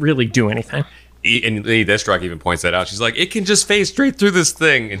doesn't really do anything. And Deathstrike even points that out. She's like, it can just phase straight through this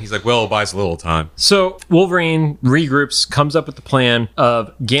thing. And he's like, well, it buys a little time. So Wolverine regroups, comes up with the plan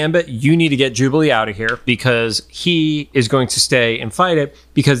of, Gambit, you need to get Jubilee out of here because he is going to stay and fight it,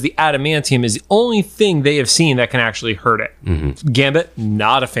 because the adamantium is the only thing they have seen that can actually hurt it. Gambit,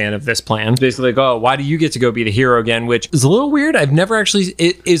 not a fan of this plan. Basically like, oh, why do you get to go be the hero again? Which is a little weird. I've never actually,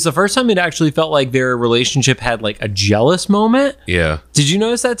 it is the first time it actually felt like their relationship had like a jealous moment. Yeah. Did you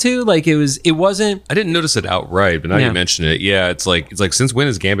notice that too? Like it wasn't. I didn't notice it outright, but now you mention it. Yeah, it's like since when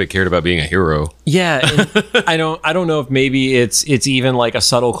has Gambit cared about being a hero? Yeah, and I don't know if maybe it's even like a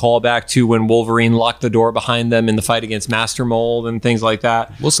subtle callback to when Wolverine locked the door behind them in the fight against Master Mold and things like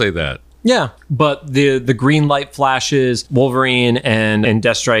that. We'll say that. Yeah, but the green light flashes, Wolverine and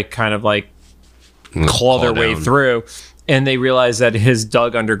Deathstrike kind of like claw their way through. And they realize that it is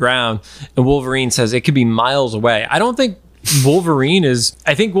dug underground. And Wolverine says it could be miles away. I think Wolverine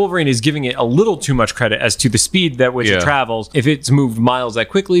is giving it a little too much credit as to the speed that which it travels, if it's moved miles that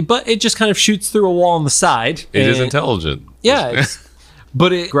quickly, but it just kind of shoots through a wall on the side. It is intelligent. Yeah.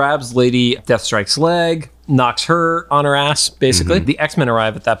 But it grabs Lady Deathstrike's leg, knocks her on her ass, basically. The X-Men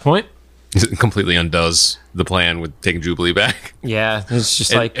arrive at that point. It completely undoes the plan with taking Jubilee back. Yeah, it's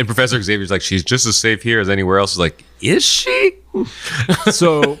just and Professor Xavier's like, she's just as safe here as anywhere else. Is like, is she?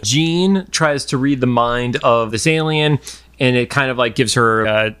 So Jean tries to read the mind of this alien, and it kind of like gives her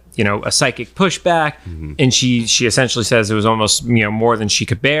a psychic pushback, and she essentially says it was almost more than she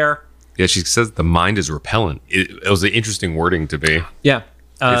could bear. Yeah, she says the mind is repellent. It was an interesting wording to be. Yeah.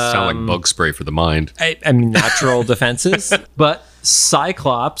 It sounds like bug spray for the mind. I mean, natural defenses. But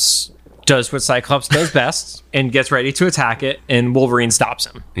Cyclops does what Cyclops does best and gets ready to attack it, and Wolverine stops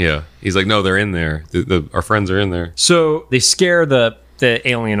him. Yeah. He's like, no, they're in there. Our friends are in there. So they scare the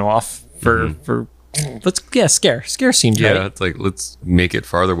alien off for scare. Scare seems right. Yeah, it's like, let's make it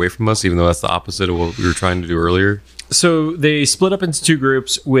farther away from us, even though that's the opposite of what we were trying to do earlier. So they split up into 2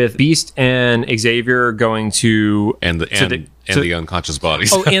 groups, with Beast and Xavier going to the unconscious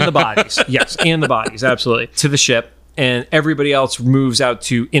bodies. Oh, and the bodies. Yes, and the bodies, absolutely. To the ship, and everybody else moves out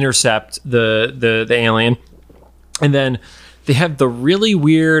to intercept the alien. And then they have the really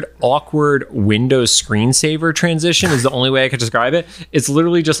weird, awkward Windows screensaver transition is the only way I could describe it. It's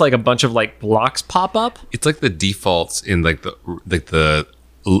literally just like a bunch of like blocks pop up. It's like the defaults in like the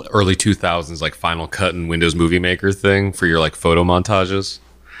early 2000s like Final Cut and Windows Movie Maker thing for your like photo montages.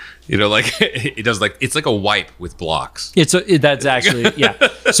 Like it does, like it's like a wipe with blocks. That's actually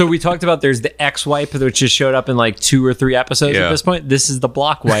So we talked about there's the X wipe, which just showed up in like 2 or 3 episodes at this point. This is the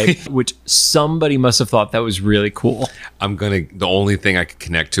block wipe, which somebody must have thought that was really cool. The only thing I could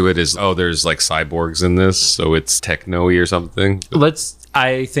connect to it is, there's like cyborgs in this, so it's techno-y or something.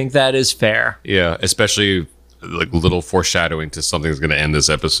 I think that is fair. Yeah, especially like little foreshadowing to something that's going to end this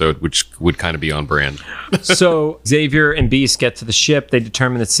episode, which would kind of be on brand. So Xavier and Beast get to the ship. They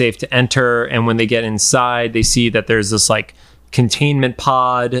determine it's safe to enter. And when they get inside, they see that there's this like containment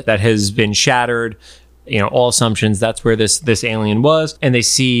pod that has been shattered. all assumptions, that's where this alien was. And they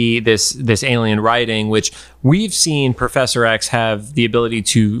see this alien writing, which we've seen Professor X have the ability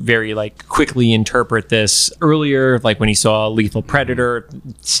to very like quickly interpret this earlier, like when he saw Lethal Predator,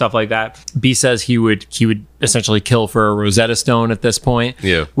 stuff like that. B says he would essentially kill for a Rosetta Stone at this point.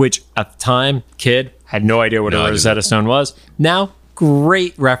 Yeah. Which at the time, kid, had no idea what a Rosetta Stone was. Now,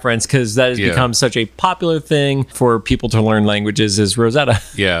 great reference, because that has become such a popular thing for people to learn languages is Rosetta.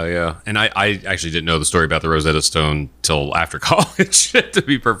 Yeah. And I actually didn't know the story about the Rosetta Stone till after college, to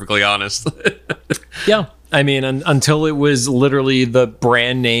be perfectly honest. Yeah. I mean, until it was literally the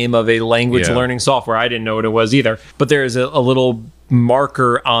brand name of a language learning software, I didn't know what it was either. But there's a little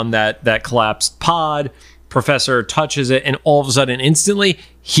marker on that collapsed pod. Professor touches it, and all of a sudden, instantly,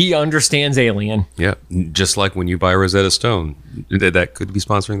 he understands alien. Yeah, just like when you buy Rosetta Stone. That could be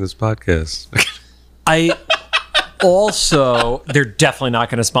sponsoring this podcast. I also, they're definitely not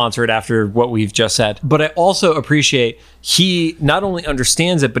going to sponsor it after what we've just said. But I also appreciate he not only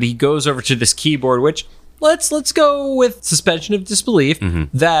understands it, but he goes over to this keyboard, which let's go with suspension of disbelief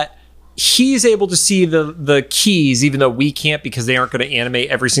that he's able to see the keys, even though we can't, because they aren't going to animate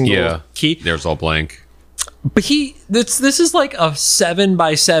every single key. There's all blank. But this is like a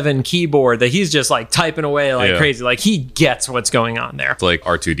 7x7 keyboard that he's just like typing away like crazy. Like he gets what's going on there. It's like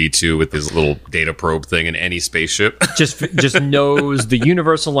R2-D2 with his little data probe thing in any spaceship. just knows the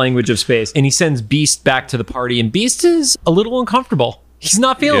universal language of space. And he sends Beast back to the party, and Beast is a little uncomfortable. He's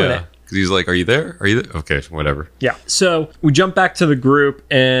not feeling it. Because he's like, are you there? Okay, whatever. Yeah. So we jump back to the group,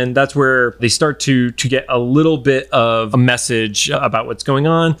 and that's where they start to get a little bit of a message about what's going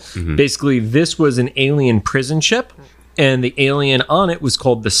on. Basically, this was an alien prison ship, and the alien on it was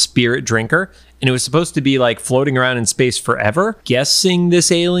called the Spirit Drinker, and it was supposed to be like floating around in space forever. Guessing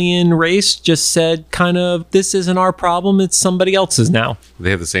this alien race just said kind of, this isn't our problem, it's somebody else's now.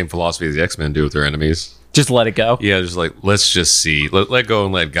 They have the same philosophy as the X-Men do with their enemies. Just let it go. Yeah, just like, let's just see. Let go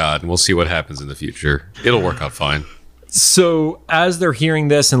and let God, and we'll see what happens in the future. It'll work out fine. So as they're hearing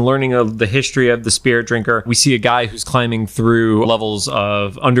this and learning of the history of the Spirit Drinker, we see a guy who's climbing through levels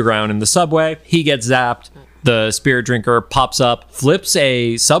of underground in the subway. He gets zapped. The Spirit Drinker pops up, flips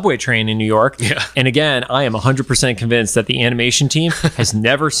a subway train in New York. Yeah. And again, I am 100% convinced that the animation team has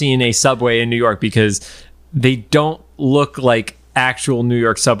never seen a subway in New York, because they don't look like actual New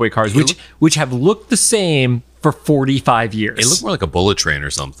York subway cars, which have looked the same for 45 years. It looked more like a bullet train or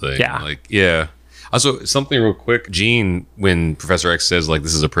something. Yeah. Also, something real quick. Jean, when Professor X says, like,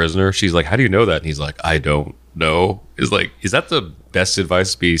 this is a prisoner, she's like, how do you know that? And he's like, I don't know. Is that the best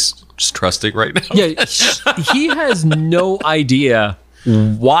advice to be just trusting right now? Yeah, he has no idea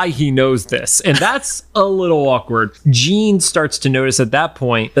why he knows this, and that's a little awkward. Jean starts to notice at that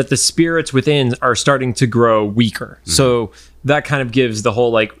point that the spirits within are starting to grow weaker. So that kind of gives the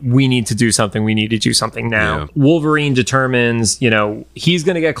whole like, we need to do something now. Yeah. Wolverine determines, he's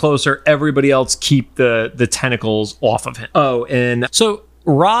going to get closer. Everybody else keep the tentacles off of him. Oh, and so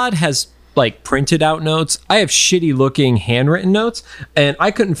Rod has like printed out notes. I have shitty looking handwritten notes, and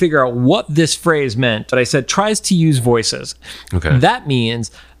I couldn't figure out what this phrase meant, but I said tries to use voices. Okay. That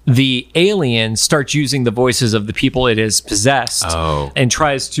means the alien starts using the voices of the people it has possessed and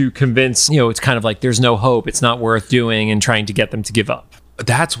tries to convince, it's kind of like there's no hope, it's not worth doing, and trying to get them to give up.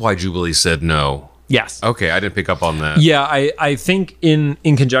 That's why Jubilee said no. Yes. Okay, I didn't pick up on that. Yeah, I think in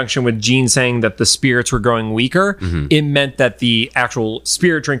conjunction with Jean saying that the spirits were growing weaker, it meant that the actual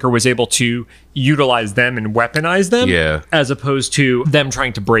Spirit Drinker was able to utilize them and weaponize them, as opposed to them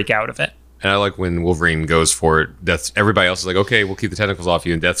trying to break out of it. And I like when Wolverine goes for it. Everybody else is like, okay, we'll keep the tentacles off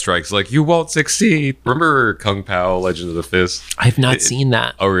you. And Deathstrike's like, you won't succeed. Remember Kung Pao, Legend of the Fist? I've not seen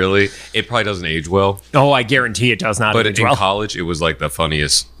that. Oh, really? It probably doesn't age well. Oh, I guarantee it does not age well. But in college, it was like the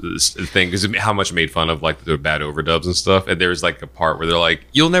funniest thing, because how much it made fun of like the bad overdubs and stuff. And there's like a part where they're like,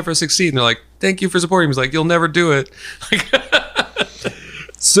 you'll never succeed. And they're like, thank you for supporting me. He's like, you'll never do it.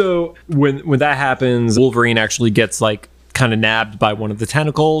 So when that happens, Wolverine actually gets like kind of nabbed by one of the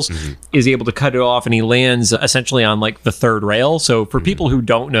tentacles, is able to cut it off, and he lands essentially on like the third rail. So for people who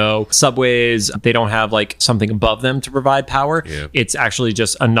don't know, subways, they don't have like something above them to provide power. It's actually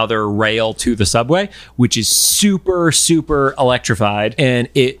just another rail to the subway, which is super, super electrified, and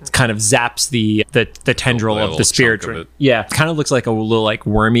it kind of zaps the tendril of the Spirit Drinker. Yeah, kind of looks like a little like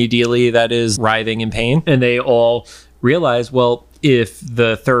wormy dealy that is writhing in pain, and they all realize, well, if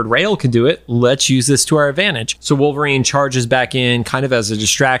the third rail can do it, let's use this to our advantage. So Wolverine charges back in kind of as a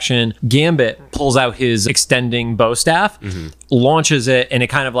distraction. Gambit pulls out his extending bow staff, launches it, and it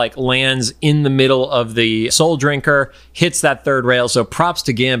kind of like lands in the middle of the Soul Drinker, hits that third rail. So props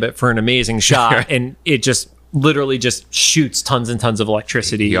to Gambit for an amazing shot. And it just literally just shoots tons and tons of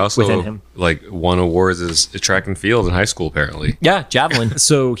electricity He also within him. like won awards as track and field in high school, apparently. Yeah, javelin.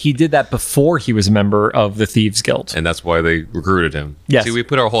 So he did that before he was a member of the Thieves Guild. And that's why they recruited him. Yes. See, we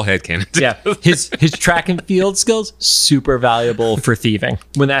put our whole headcanon Yeah, his track and field skills, super valuable for thieving.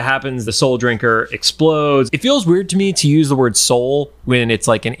 When that happens, the soul drinker explodes. It feels weird to me to use the word soul when it's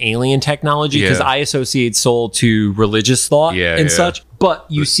like an alien technology, because I associate soul to religious thought and such. But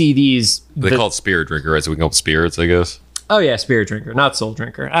you see these... They call it spirit drinker, right? So we can call it spirits, I guess. Oh, yeah, spirit drinker, not soul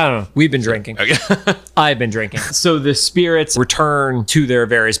drinker. I don't know. We've been drinking. Okay. I've been drinking. So the spirits return to their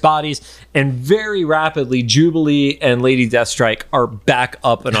various bodies, and very rapidly, Jubilee and Lady Deathstrike are back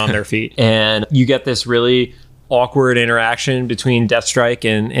up and on their feet. And you get this really awkward interaction between Deathstrike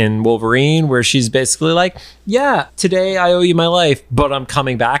and Wolverine, where she's basically like, yeah, today I owe you my life, but I'm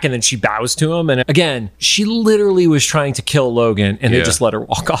coming back. And then she bows to him. And again, she literally was trying to kill Logan, and they just let her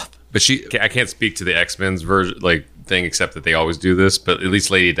walk off. But I can't speak to the X-Men's version, like, thing, except that they always do this. But at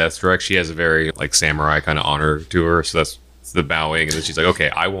least Lady Deathstrike, she has a very like samurai kind of honor to her. So that's the bowing, and then she's like, okay,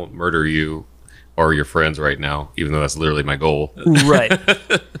 I won't murder you or your friends right now, even though that's literally my goal. Right.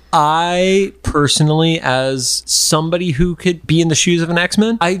 I personally, as somebody who could be in the shoes of an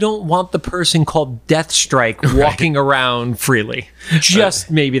X-Men, I don't want the person called Deathstrike walking around freely. Just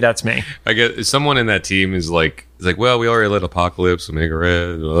maybe that's me. I guess someone in that team is like, well, we already let Apocalypse, Omega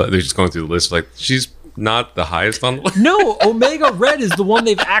Red. They're just going through the list. Like, she's not the highest on the list. No, Omega Red is the one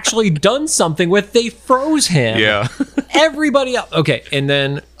they've actually done something with. They froze him. Yeah. Everybody else. Okay, and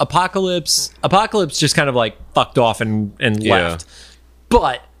then Apocalypse just kind of like fucked off and left.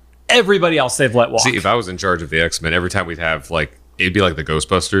 But everybody else they've let walk. See, if I was in charge of the X-Men, every time we'd have like, it'd be like the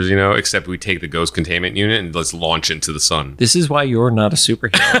Ghostbusters, you know, except we take the Ghost Containment Unit and let's launch into the sun. This is why you're not a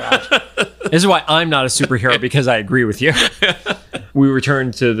superhero, Raj. This is why I'm not a superhero, because I agree with you. We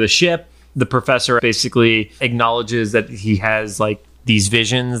return to the ship. The professor basically acknowledges that he has like these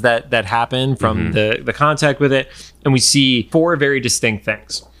visions that happen from the contact with it. And we see 4 very distinct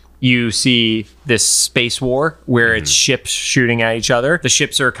things. You see this space war where it's ships shooting at each other. The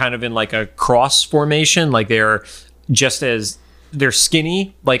ships are kind of in like a cross formation, like they're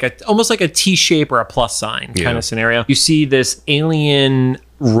skinny, like almost like a T shape or a plus sign kind of scenario. You see this alien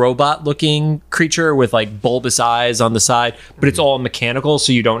robot looking creature with like bulbous eyes on the side, but it's all mechanical,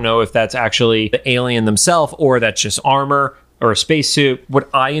 so you don't know if that's actually the alien themselves or that's just armor or a spacesuit. What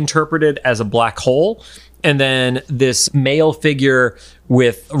I interpreted as a black hole. And then this male figure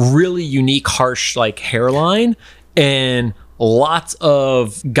with really unique, harsh like hairline and lots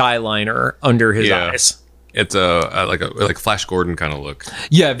of guy liner under his eyes. It's like Flash Gordon kind of look.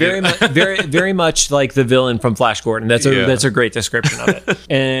 Yeah, very much like the villain from Flash Gordon. That's a great description of it.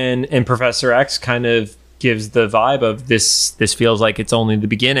 And Professor X kind of gives the vibe of this feels like it's only the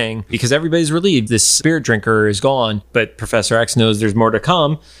beginning, because everybody's relieved this spirit drinker is gone, but Professor X knows there's more to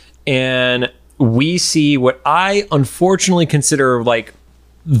come. And we see what I unfortunately consider like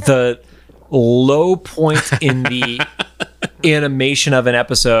the low point in the animation of an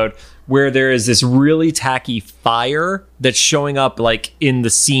episode, where there is this really tacky fire that's showing up like in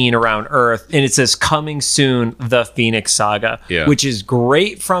the scene around Earth, and it says coming soon, the Phoenix Saga, which is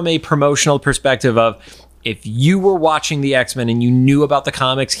great from a promotional perspective of, if you were watching the X-Men and you knew about the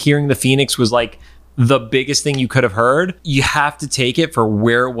comics, hearing the Phoenix was like the biggest thing you could have heard. You have to take it for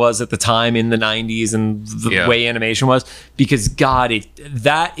where it was at the time in the 90s and the way animation was, because God,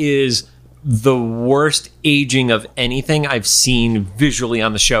 that is the worst aging of anything I've seen visually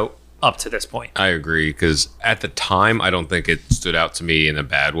on the show up to this point. I agree, because at the time, I don't think it stood out to me in a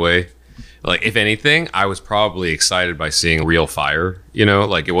bad way. Like, if anything, I was probably excited by seeing real fire, you know,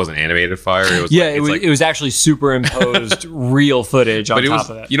 like it wasn't animated fire. It was it was actually superimposed real footage on top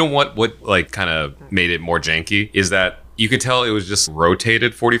of it. You know what like kind of made it more janky is that you could tell it was just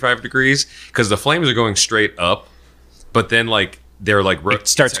rotated 45 degrees, because the flames are going straight up, but then like they're like it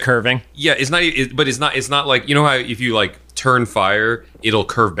starts curving. Yeah, it's not like, you know how if you like turn fire, it'll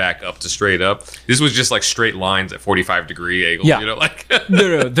curve back up to straight up. This was just like straight lines at 45-degree angles. You know, like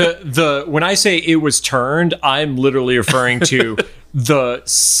no. The when I say it was turned, I'm literally referring to the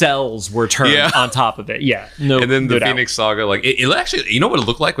cells were turned on top of it. Yeah, no. And then the Phoenix Saga, like it actually, you know what it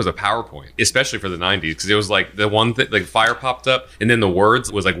looked like was a PowerPoint, especially for the 90s, because it was like the one thing, like fire popped up, and then the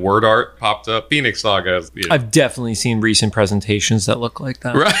words was like word art popped up. Phoenix Saga. You know. I've definitely seen recent presentations that look like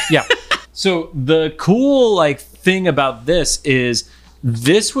that. Right? Yeah. So the cool like thing about this is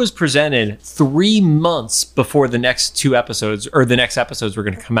this was presented 3 months before the next 2 episodes or the next episodes were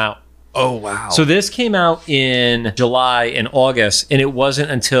going to come out. Oh, wow. So this came out in July and August, and it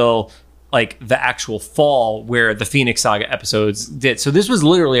wasn't until like the actual fall where the Phoenix Saga episodes did. So this was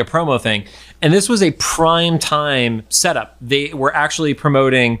literally a promo thing. And this was a prime time setup. They were actually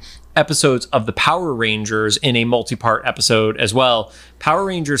promoting episodes of the Power Rangers in a multi-part episode as well. Power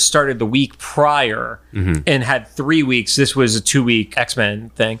Rangers started the week prior and had 3 weeks. This was a 2-week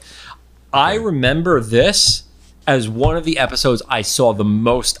X-Men thing. Okay. I remember this as one of the episodes I saw the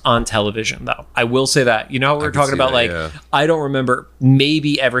most on television, though. I will say that. You know how we were talking about, I don't remember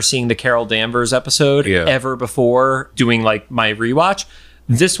maybe ever seeing the Carol Danvers episode ever before doing like my rewatch.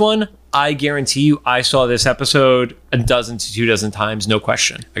 This one, I guarantee you, I saw this episode a dozen to 2 dozen times, no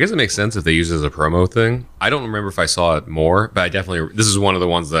question. I guess it makes sense if they use it as a promo thing. I don't remember if I saw it more, but I definitely, this is one of the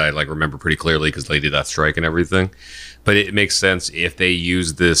ones that I like remember pretty clearly because they did that strike and everything. But it makes sense if they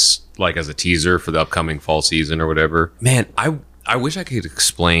use this like as a teaser for the upcoming fall season or whatever. Man, I wish I could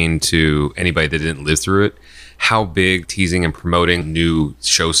explain to anybody that didn't live through it how big teasing and promoting new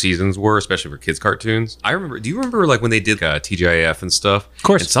show seasons were, especially for kids' cartoons. I remember, do you remember like when they did TGIF and stuff? Of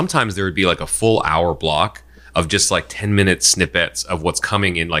course. And sometimes there would be like a full hour block of just like 10-minute snippets of what's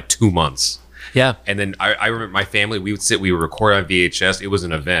coming in like 2 months. Yeah. And then I remember my family, we would record on VHS. It was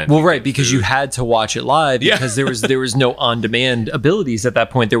an event. Well, right, because you had to watch it live because there was no on-demand abilities at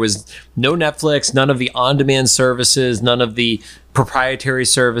that point. There was no Netflix, none of the on-demand services, none of the proprietary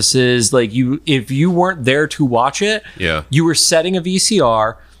services. Like if you weren't there to watch it, you were setting a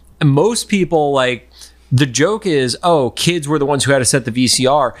VCR. And most people, like, the joke is, oh, kids were the ones who had to set the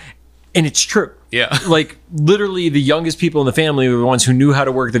VCR. And it's true. Yeah. Like, literally, the youngest people in the family were the ones who knew how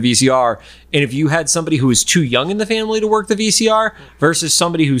to work the VCR. And if you had somebody who was too young in the family to work the VCR versus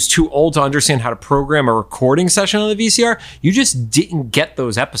somebody who's too old to understand how to program a recording session on the VCR, you just didn't get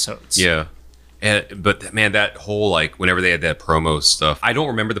those episodes. Yeah. But man, that whole, like, whenever they had that promo stuff, I don't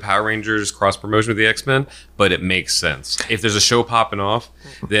remember the Power Rangers cross promotion with the X-Men, but it makes sense. If there's a show popping off,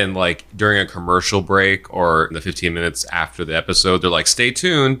 then like during a commercial break or in the 15 minutes after the episode, they're like, stay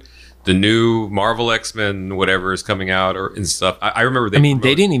tuned. The new Marvel X-Men, whatever, is coming out and stuff. I remember they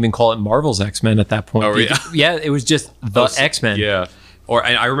didn't even call it Marvel's X-Men at that point. Oh, yeah. Yeah, it was just the X-Men. Yeah. Or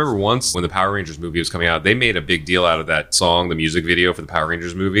I remember once when the Power Rangers movie was coming out, they made a big deal out of that song, the music video for the Power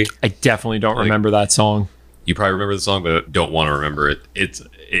Rangers movie. I definitely don't remember that song. You probably remember the song, but don't want to remember it.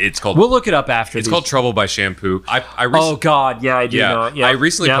 It's called... We'll look it up after. It's called Trouble by Shampoo. Oh, God. Yeah, I do know it. Yeah. I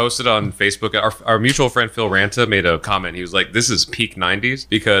recently posted on Facebook. Our mutual friend Phil Ranta made a comment. He was like, this is peak 90s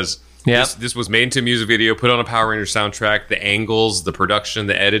because... Yeah, this was made into a music video, put on a Power Rangers soundtrack, the angles, the production,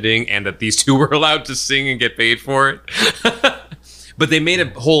 the editing, and that these two were allowed to sing and get paid for it. But they made a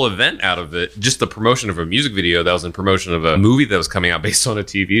whole event out of it, just the promotion of a music video that was in promotion of a movie that was coming out based on a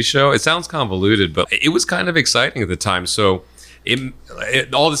TV show. It sounds convoluted, but it was kind of exciting at the time. So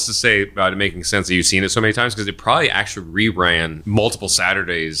all this to say about it making sense that you've seen it so many times because it probably actually reran multiple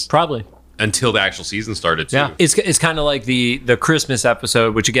Saturdays. Probably. Until the actual season started, too. Yeah, it's kind of like the Christmas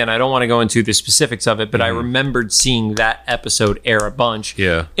episode, which, again, I don't want to go into the specifics of it, but I remembered seeing that episode air a bunch.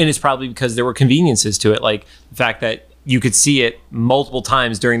 Yeah. And it's probably because there were conveniences to it, like the fact that you could see it multiple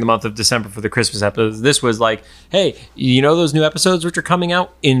times during the month of December for the Christmas episodes. This was like, hey, you know those new episodes which are coming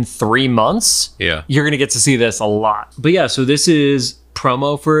out in 3 months? Yeah. You're going to get to see this a lot. But yeah, so this is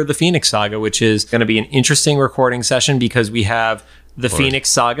promo for the Phoenix Saga, which is going to be an interesting recording session because we have the Phoenix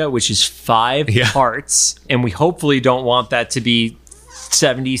Saga, which is 5 parts, and we hopefully don't want that to be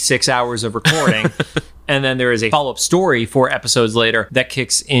 76 hours of recording. And then there is a follow-up story 4 episodes later that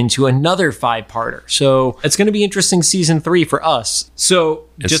kicks into another 5-parter. So it's going to be interesting season 3 for us. So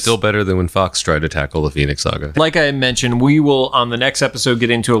it's still better than when Fox tried to tackle the Phoenix Saga. Like I mentioned, we will on the next episode get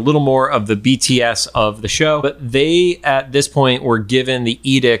into a little more of the BTS of the show. But they, at this point, were given the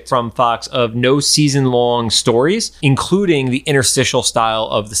edict from Fox of no season-long stories, including the interstitial style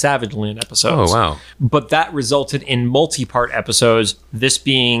of the Savage Land episodes. Oh, wow. But that resulted in multi-part episodes, this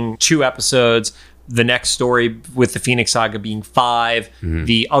being 2 episodes, the next story with the Phoenix Saga being 5,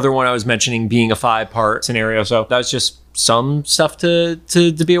 the other one I was mentioning being a 5-part scenario. So that was just some stuff to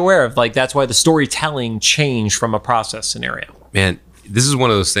be aware of. Like, that's why the storytelling changed from a process scenario. Man, this is one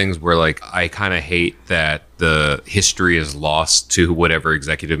of those things where, like, I kind of hate that the history is lost to whatever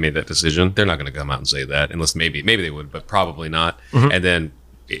executive made that decision. They're not going to come out and say that, unless maybe they would, but probably not. And then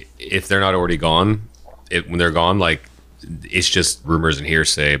if they're not already gone, when they're gone, like, it's just rumors and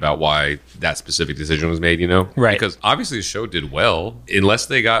hearsay about why that specific decision was made, you know? Right. Because obviously the show did well, unless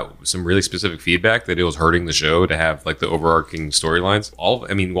they got some really specific feedback that it was hurting the show to have like the overarching storylines.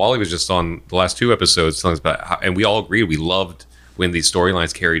 Wally was just on the last 2 episodes telling us about how, and we all agreed we loved when these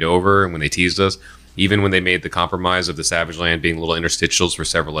storylines carried over and when they teased us. even when they made the compromise of the Savage Land being little interstitials for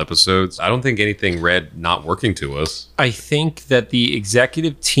several episodes, I don't think anything read not working to us. I think that the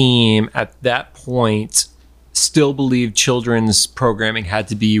executive team at that point still believed children's programming had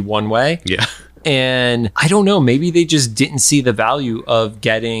to be one way. Yeah. And I don't know, maybe they just didn't see the value of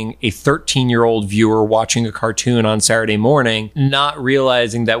getting a 13-year-old viewer watching a cartoon on Saturday morning, not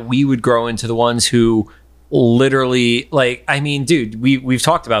realizing that we would grow into the ones who literally, like, I mean, dude, we've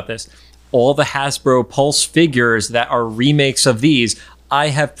talked about this. All the Hasbro Pulse figures that are remakes of these, I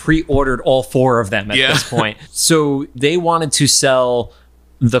have pre-ordered all 4 of them at this point. So they wanted to sell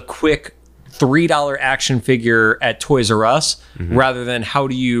the quick $3 action figure at Toys R Us rather than how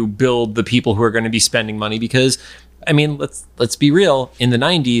do you build the people who are going to be spending money? Because, I mean, let's be real. In the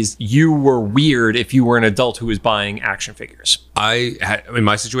 90s, you were weird if you were an adult who was buying action figures. In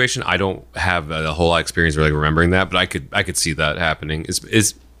my situation, I don't have a whole lot of experience really remembering that, but I could see that happening.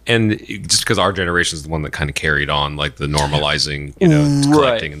 And just because our generation is the one that kind of carried on like the normalizing,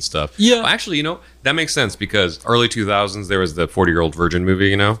 collecting and stuff. Yeah. Well, actually, that makes sense because early 2000s, there was the 40-Year-Old Virgin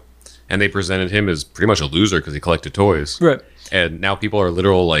movie, and they presented him as pretty much a loser because he collected toys. Right. And now people are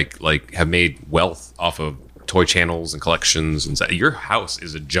literal like have made wealth off of toy channels and collections, and your house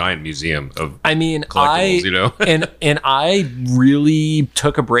is a giant museum of collectibles, and I really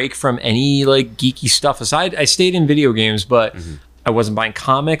took a break from any like geeky stuff aside. I stayed in video games, but I wasn't buying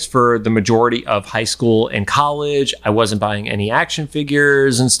comics for the majority of high school and college. I wasn't buying any action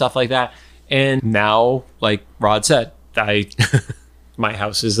figures and stuff like that. And now, like Rod said, my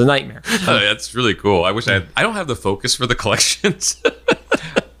house is a nightmare. That's really cool. I wish I don't have the focus for the collections.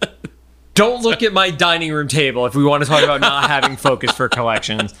 Don't look at my dining room table if we want to talk about not having focus for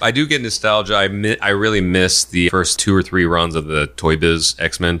collections. I do get nostalgia. I really miss the first 2 or 3 runs of the Toy Biz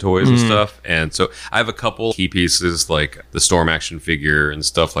X-Men toys and stuff. And so I have a couple key pieces like the Storm action figure and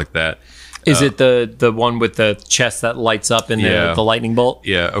stuff like that. Is it the one with the chest that lights up in the lightning bolt?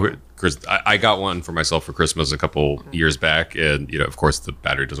 Yeah. I got one for myself for Christmas a couple years back, and of course the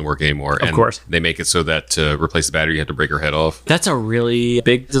battery doesn't work anymore. Of course, they make it so that to replace the battery, you have to break her head off. That's a really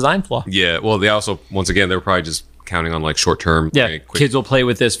big design flaw. Yeah, well, they also once again they're probably just counting on like short term. Yeah, kids will play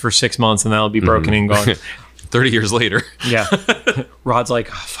with this for 6 months and that'll be broken and gone. 30 years later. Yeah. Rod's like,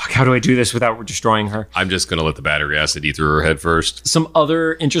 oh, fuck, how do I do this without destroying her? I'm just going to let the battery acid eat through her head first. Some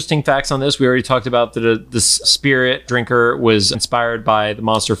other interesting facts on this. We already talked about that the spirit drinker was inspired by the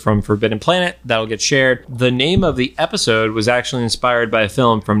monster from Forbidden Planet. That'll get shared. The name of the episode was actually inspired by a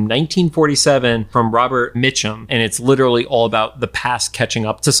film from 1947 from Robert Mitchum. And it's literally all about the past catching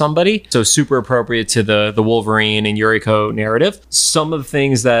up to somebody. So super appropriate to the Wolverine and Yuriko narrative. Some of the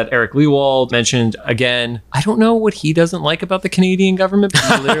things that Eric Lewald mentioned, again, I don't know what he doesn't like about the Canadian government, but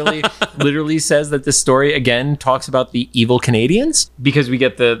he literally says that this story, again, talks about the evil Canadians because we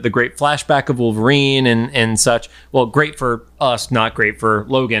get the great flashback of Wolverine and such. Well, great for us, not great for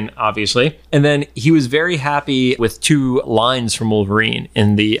Logan, obviously. And then he was very happy with 2 lines from Wolverine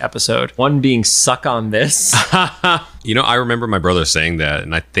in the episode. One being, suck on this. I remember my brother saying that,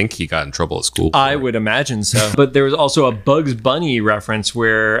 and I think he got in trouble at school. I would imagine so. But there was also a Bugs Bunny reference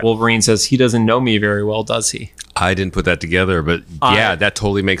where Wolverine says, he doesn't know me very well, does he? I didn't put that together, but yeah, that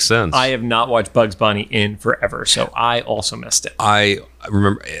totally makes sense. I have not watched Bugs Bunny in forever, so I also missed it. I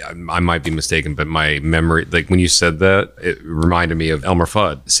remember, I might be mistaken, but my memory, like when you said that, it reminded me of Elmer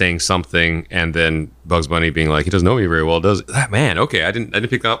Fudd saying something, and then Bugs Bunny being like, he doesn't know me very well, does that? Man, okay, I didn't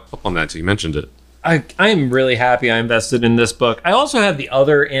pick up on that until you mentioned it. I'm really happy I invested in this book. I also have the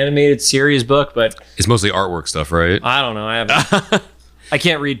other animated series book, but it's mostly artwork stuff, right? I don't know. I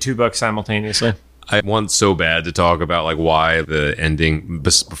can't read 2 books simultaneously. I want so bad to talk about like why the ending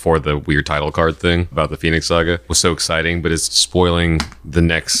before the weird title card thing about the Phoenix Saga was so exciting, but it's spoiling the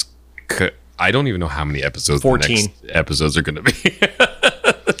next. I don't even know how many episodes 14 the next episodes are going to be.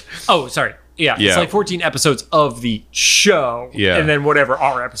 Oh, sorry. Yeah, it's like 14 episodes of the show. Yeah. And then whatever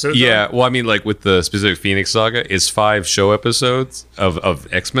our episodes are. Well, I mean, like with the specific Phoenix Saga, it's 5 show episodes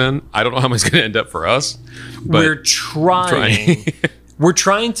of X-Men. I don't know how much it's going to end up for us. But we're trying. We're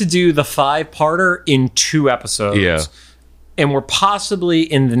trying to do the 5-parter in 2 episodes. Yeah. And we're possibly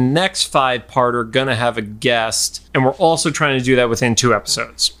in the next 5-parter going to have a guest. And we're also trying to do that within 2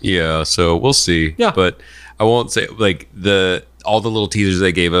 episodes. Yeah, so we'll see. Yeah. But I won't say, like, all the little teasers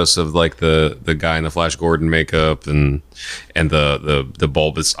they gave us of, like, the guy in the Flash Gordon makeup and the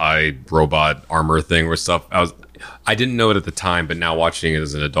bulbous-eyed robot armor thing or stuff. I didn't know it at the time, but now watching it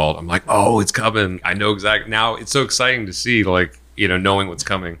as an adult, I'm like, oh, it's coming. I know exactly. Now it's so exciting to see, like, knowing what's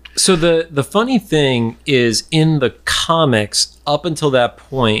coming. So the funny thing is, in the comics, up until that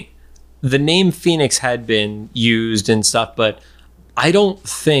point, the name Phoenix had been used and stuff, but I don't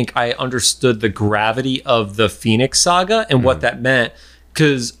think I understood the gravity of the Phoenix saga and what that meant,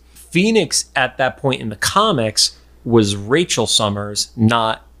 because Phoenix at that point in the comics was Rachel Summers,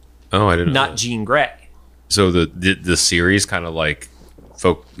 not Jean Grey. So the series kind of like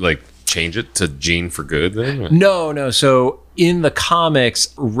change it to Jean for good then? Or? No. So in the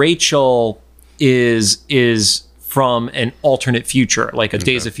comics, Rachel is from an alternate future, like a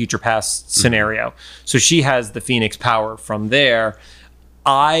Days of Future Past scenario. So she has the Phoenix power from there.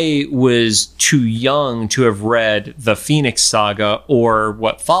 I was too young to have read the Phoenix saga or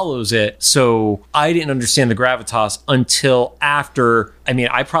what follows it, so I didn't understand the gravitas until after. I mean,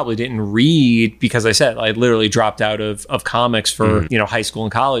 I probably didn't read, because I said I literally dropped out of comics for high school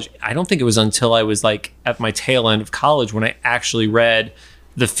and college. I don't think it was until I was like at my tail end of college when I actually read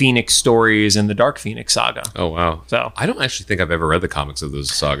the Phoenix stories and the Dark Phoenix saga. Oh, wow. So I don't actually think I've ever read the comics of those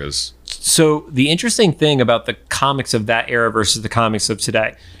sagas. So the interesting thing about the comics of that era versus the comics of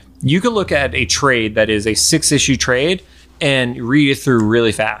today, you could look at a trade that is a 6-issue trade and read it through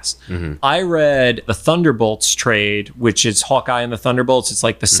really fast. I read the Thunderbolts trade, which is Hawkeye and the Thunderbolts. It's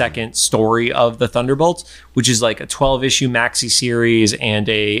like the second story of the Thunderbolts, which is like a 12-issue maxi series and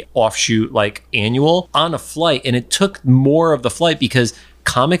a offshoot like annual on a flight. And it took more of the flight because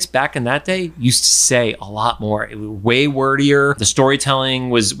comics back in that day used to say a lot more. It was way wordier. The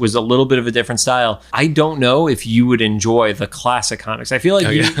storytelling was a little bit of a different style. I don't know if you would enjoy the classic comics. I feel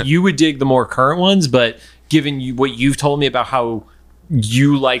like you would dig the more current ones, but given what you've told me about how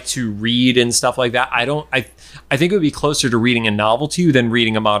you like to read and stuff like that, I think it would be closer to reading a novel to you than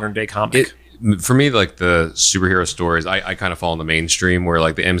reading a modern day comic. For me, like the superhero stories, I kind of fall in the mainstream, where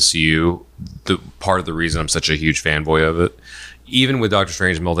like the MCU, the part of the reason I'm such a huge fanboy of it, even with Doctor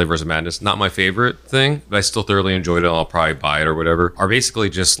Strange Multiverse of Madness, not my favorite thing, but I still thoroughly enjoyed it, and I'll probably buy it or whatever, are basically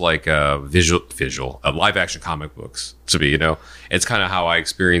just like live action comic books to me, It's kind of how I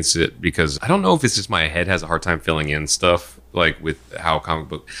experience it, because I don't know if it's just my head has a hard time filling in stuff, like with how comic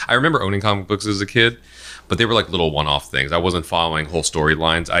book. I remember owning comic books as a kid, but they were like little one-off things. I wasn't following whole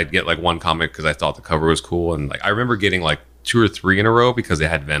storylines. I'd get like one comic because I thought the cover was cool, and like I remember getting like 2 or 3 in a row because they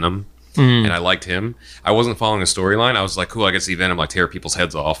had Venom. And I liked him. I wasn't following a storyline. I was like, cool, I can see Venom like tear people's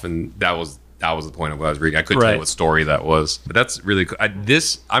heads off, and that was the point of what I was reading. I couldn't tell you what story that was, but that's really cool.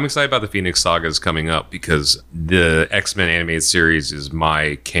 I'm excited about the Phoenix sagas coming up, because the X-Men animated series is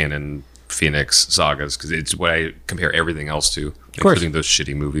my canon Phoenix sagas, because it's what I compare everything else to, including those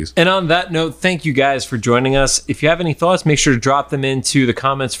shitty movies. And on that note, thank you guys for joining us. If you have any thoughts, make sure to drop them into the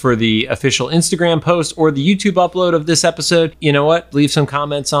comments for the official Instagram post or the YouTube upload of this episode. You know what? Leave some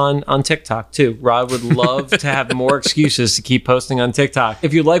comments on TikTok too. Rod would love to have more excuses to keep posting on TikTok.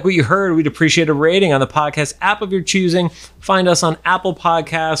 If you like what you heard, we'd appreciate a rating on the podcast app of your choosing. Find us on Apple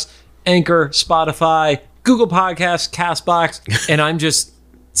Podcasts, Anchor, Spotify, Google Podcasts, CastBox, and I'm just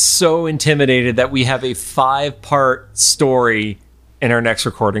so intimidated that we have a 5-part story in our next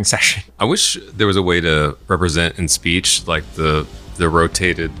recording session. I wish there was a way to represent in speech like the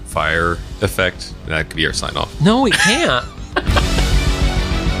rotated fire effect. That could be our sign off. No, we can't.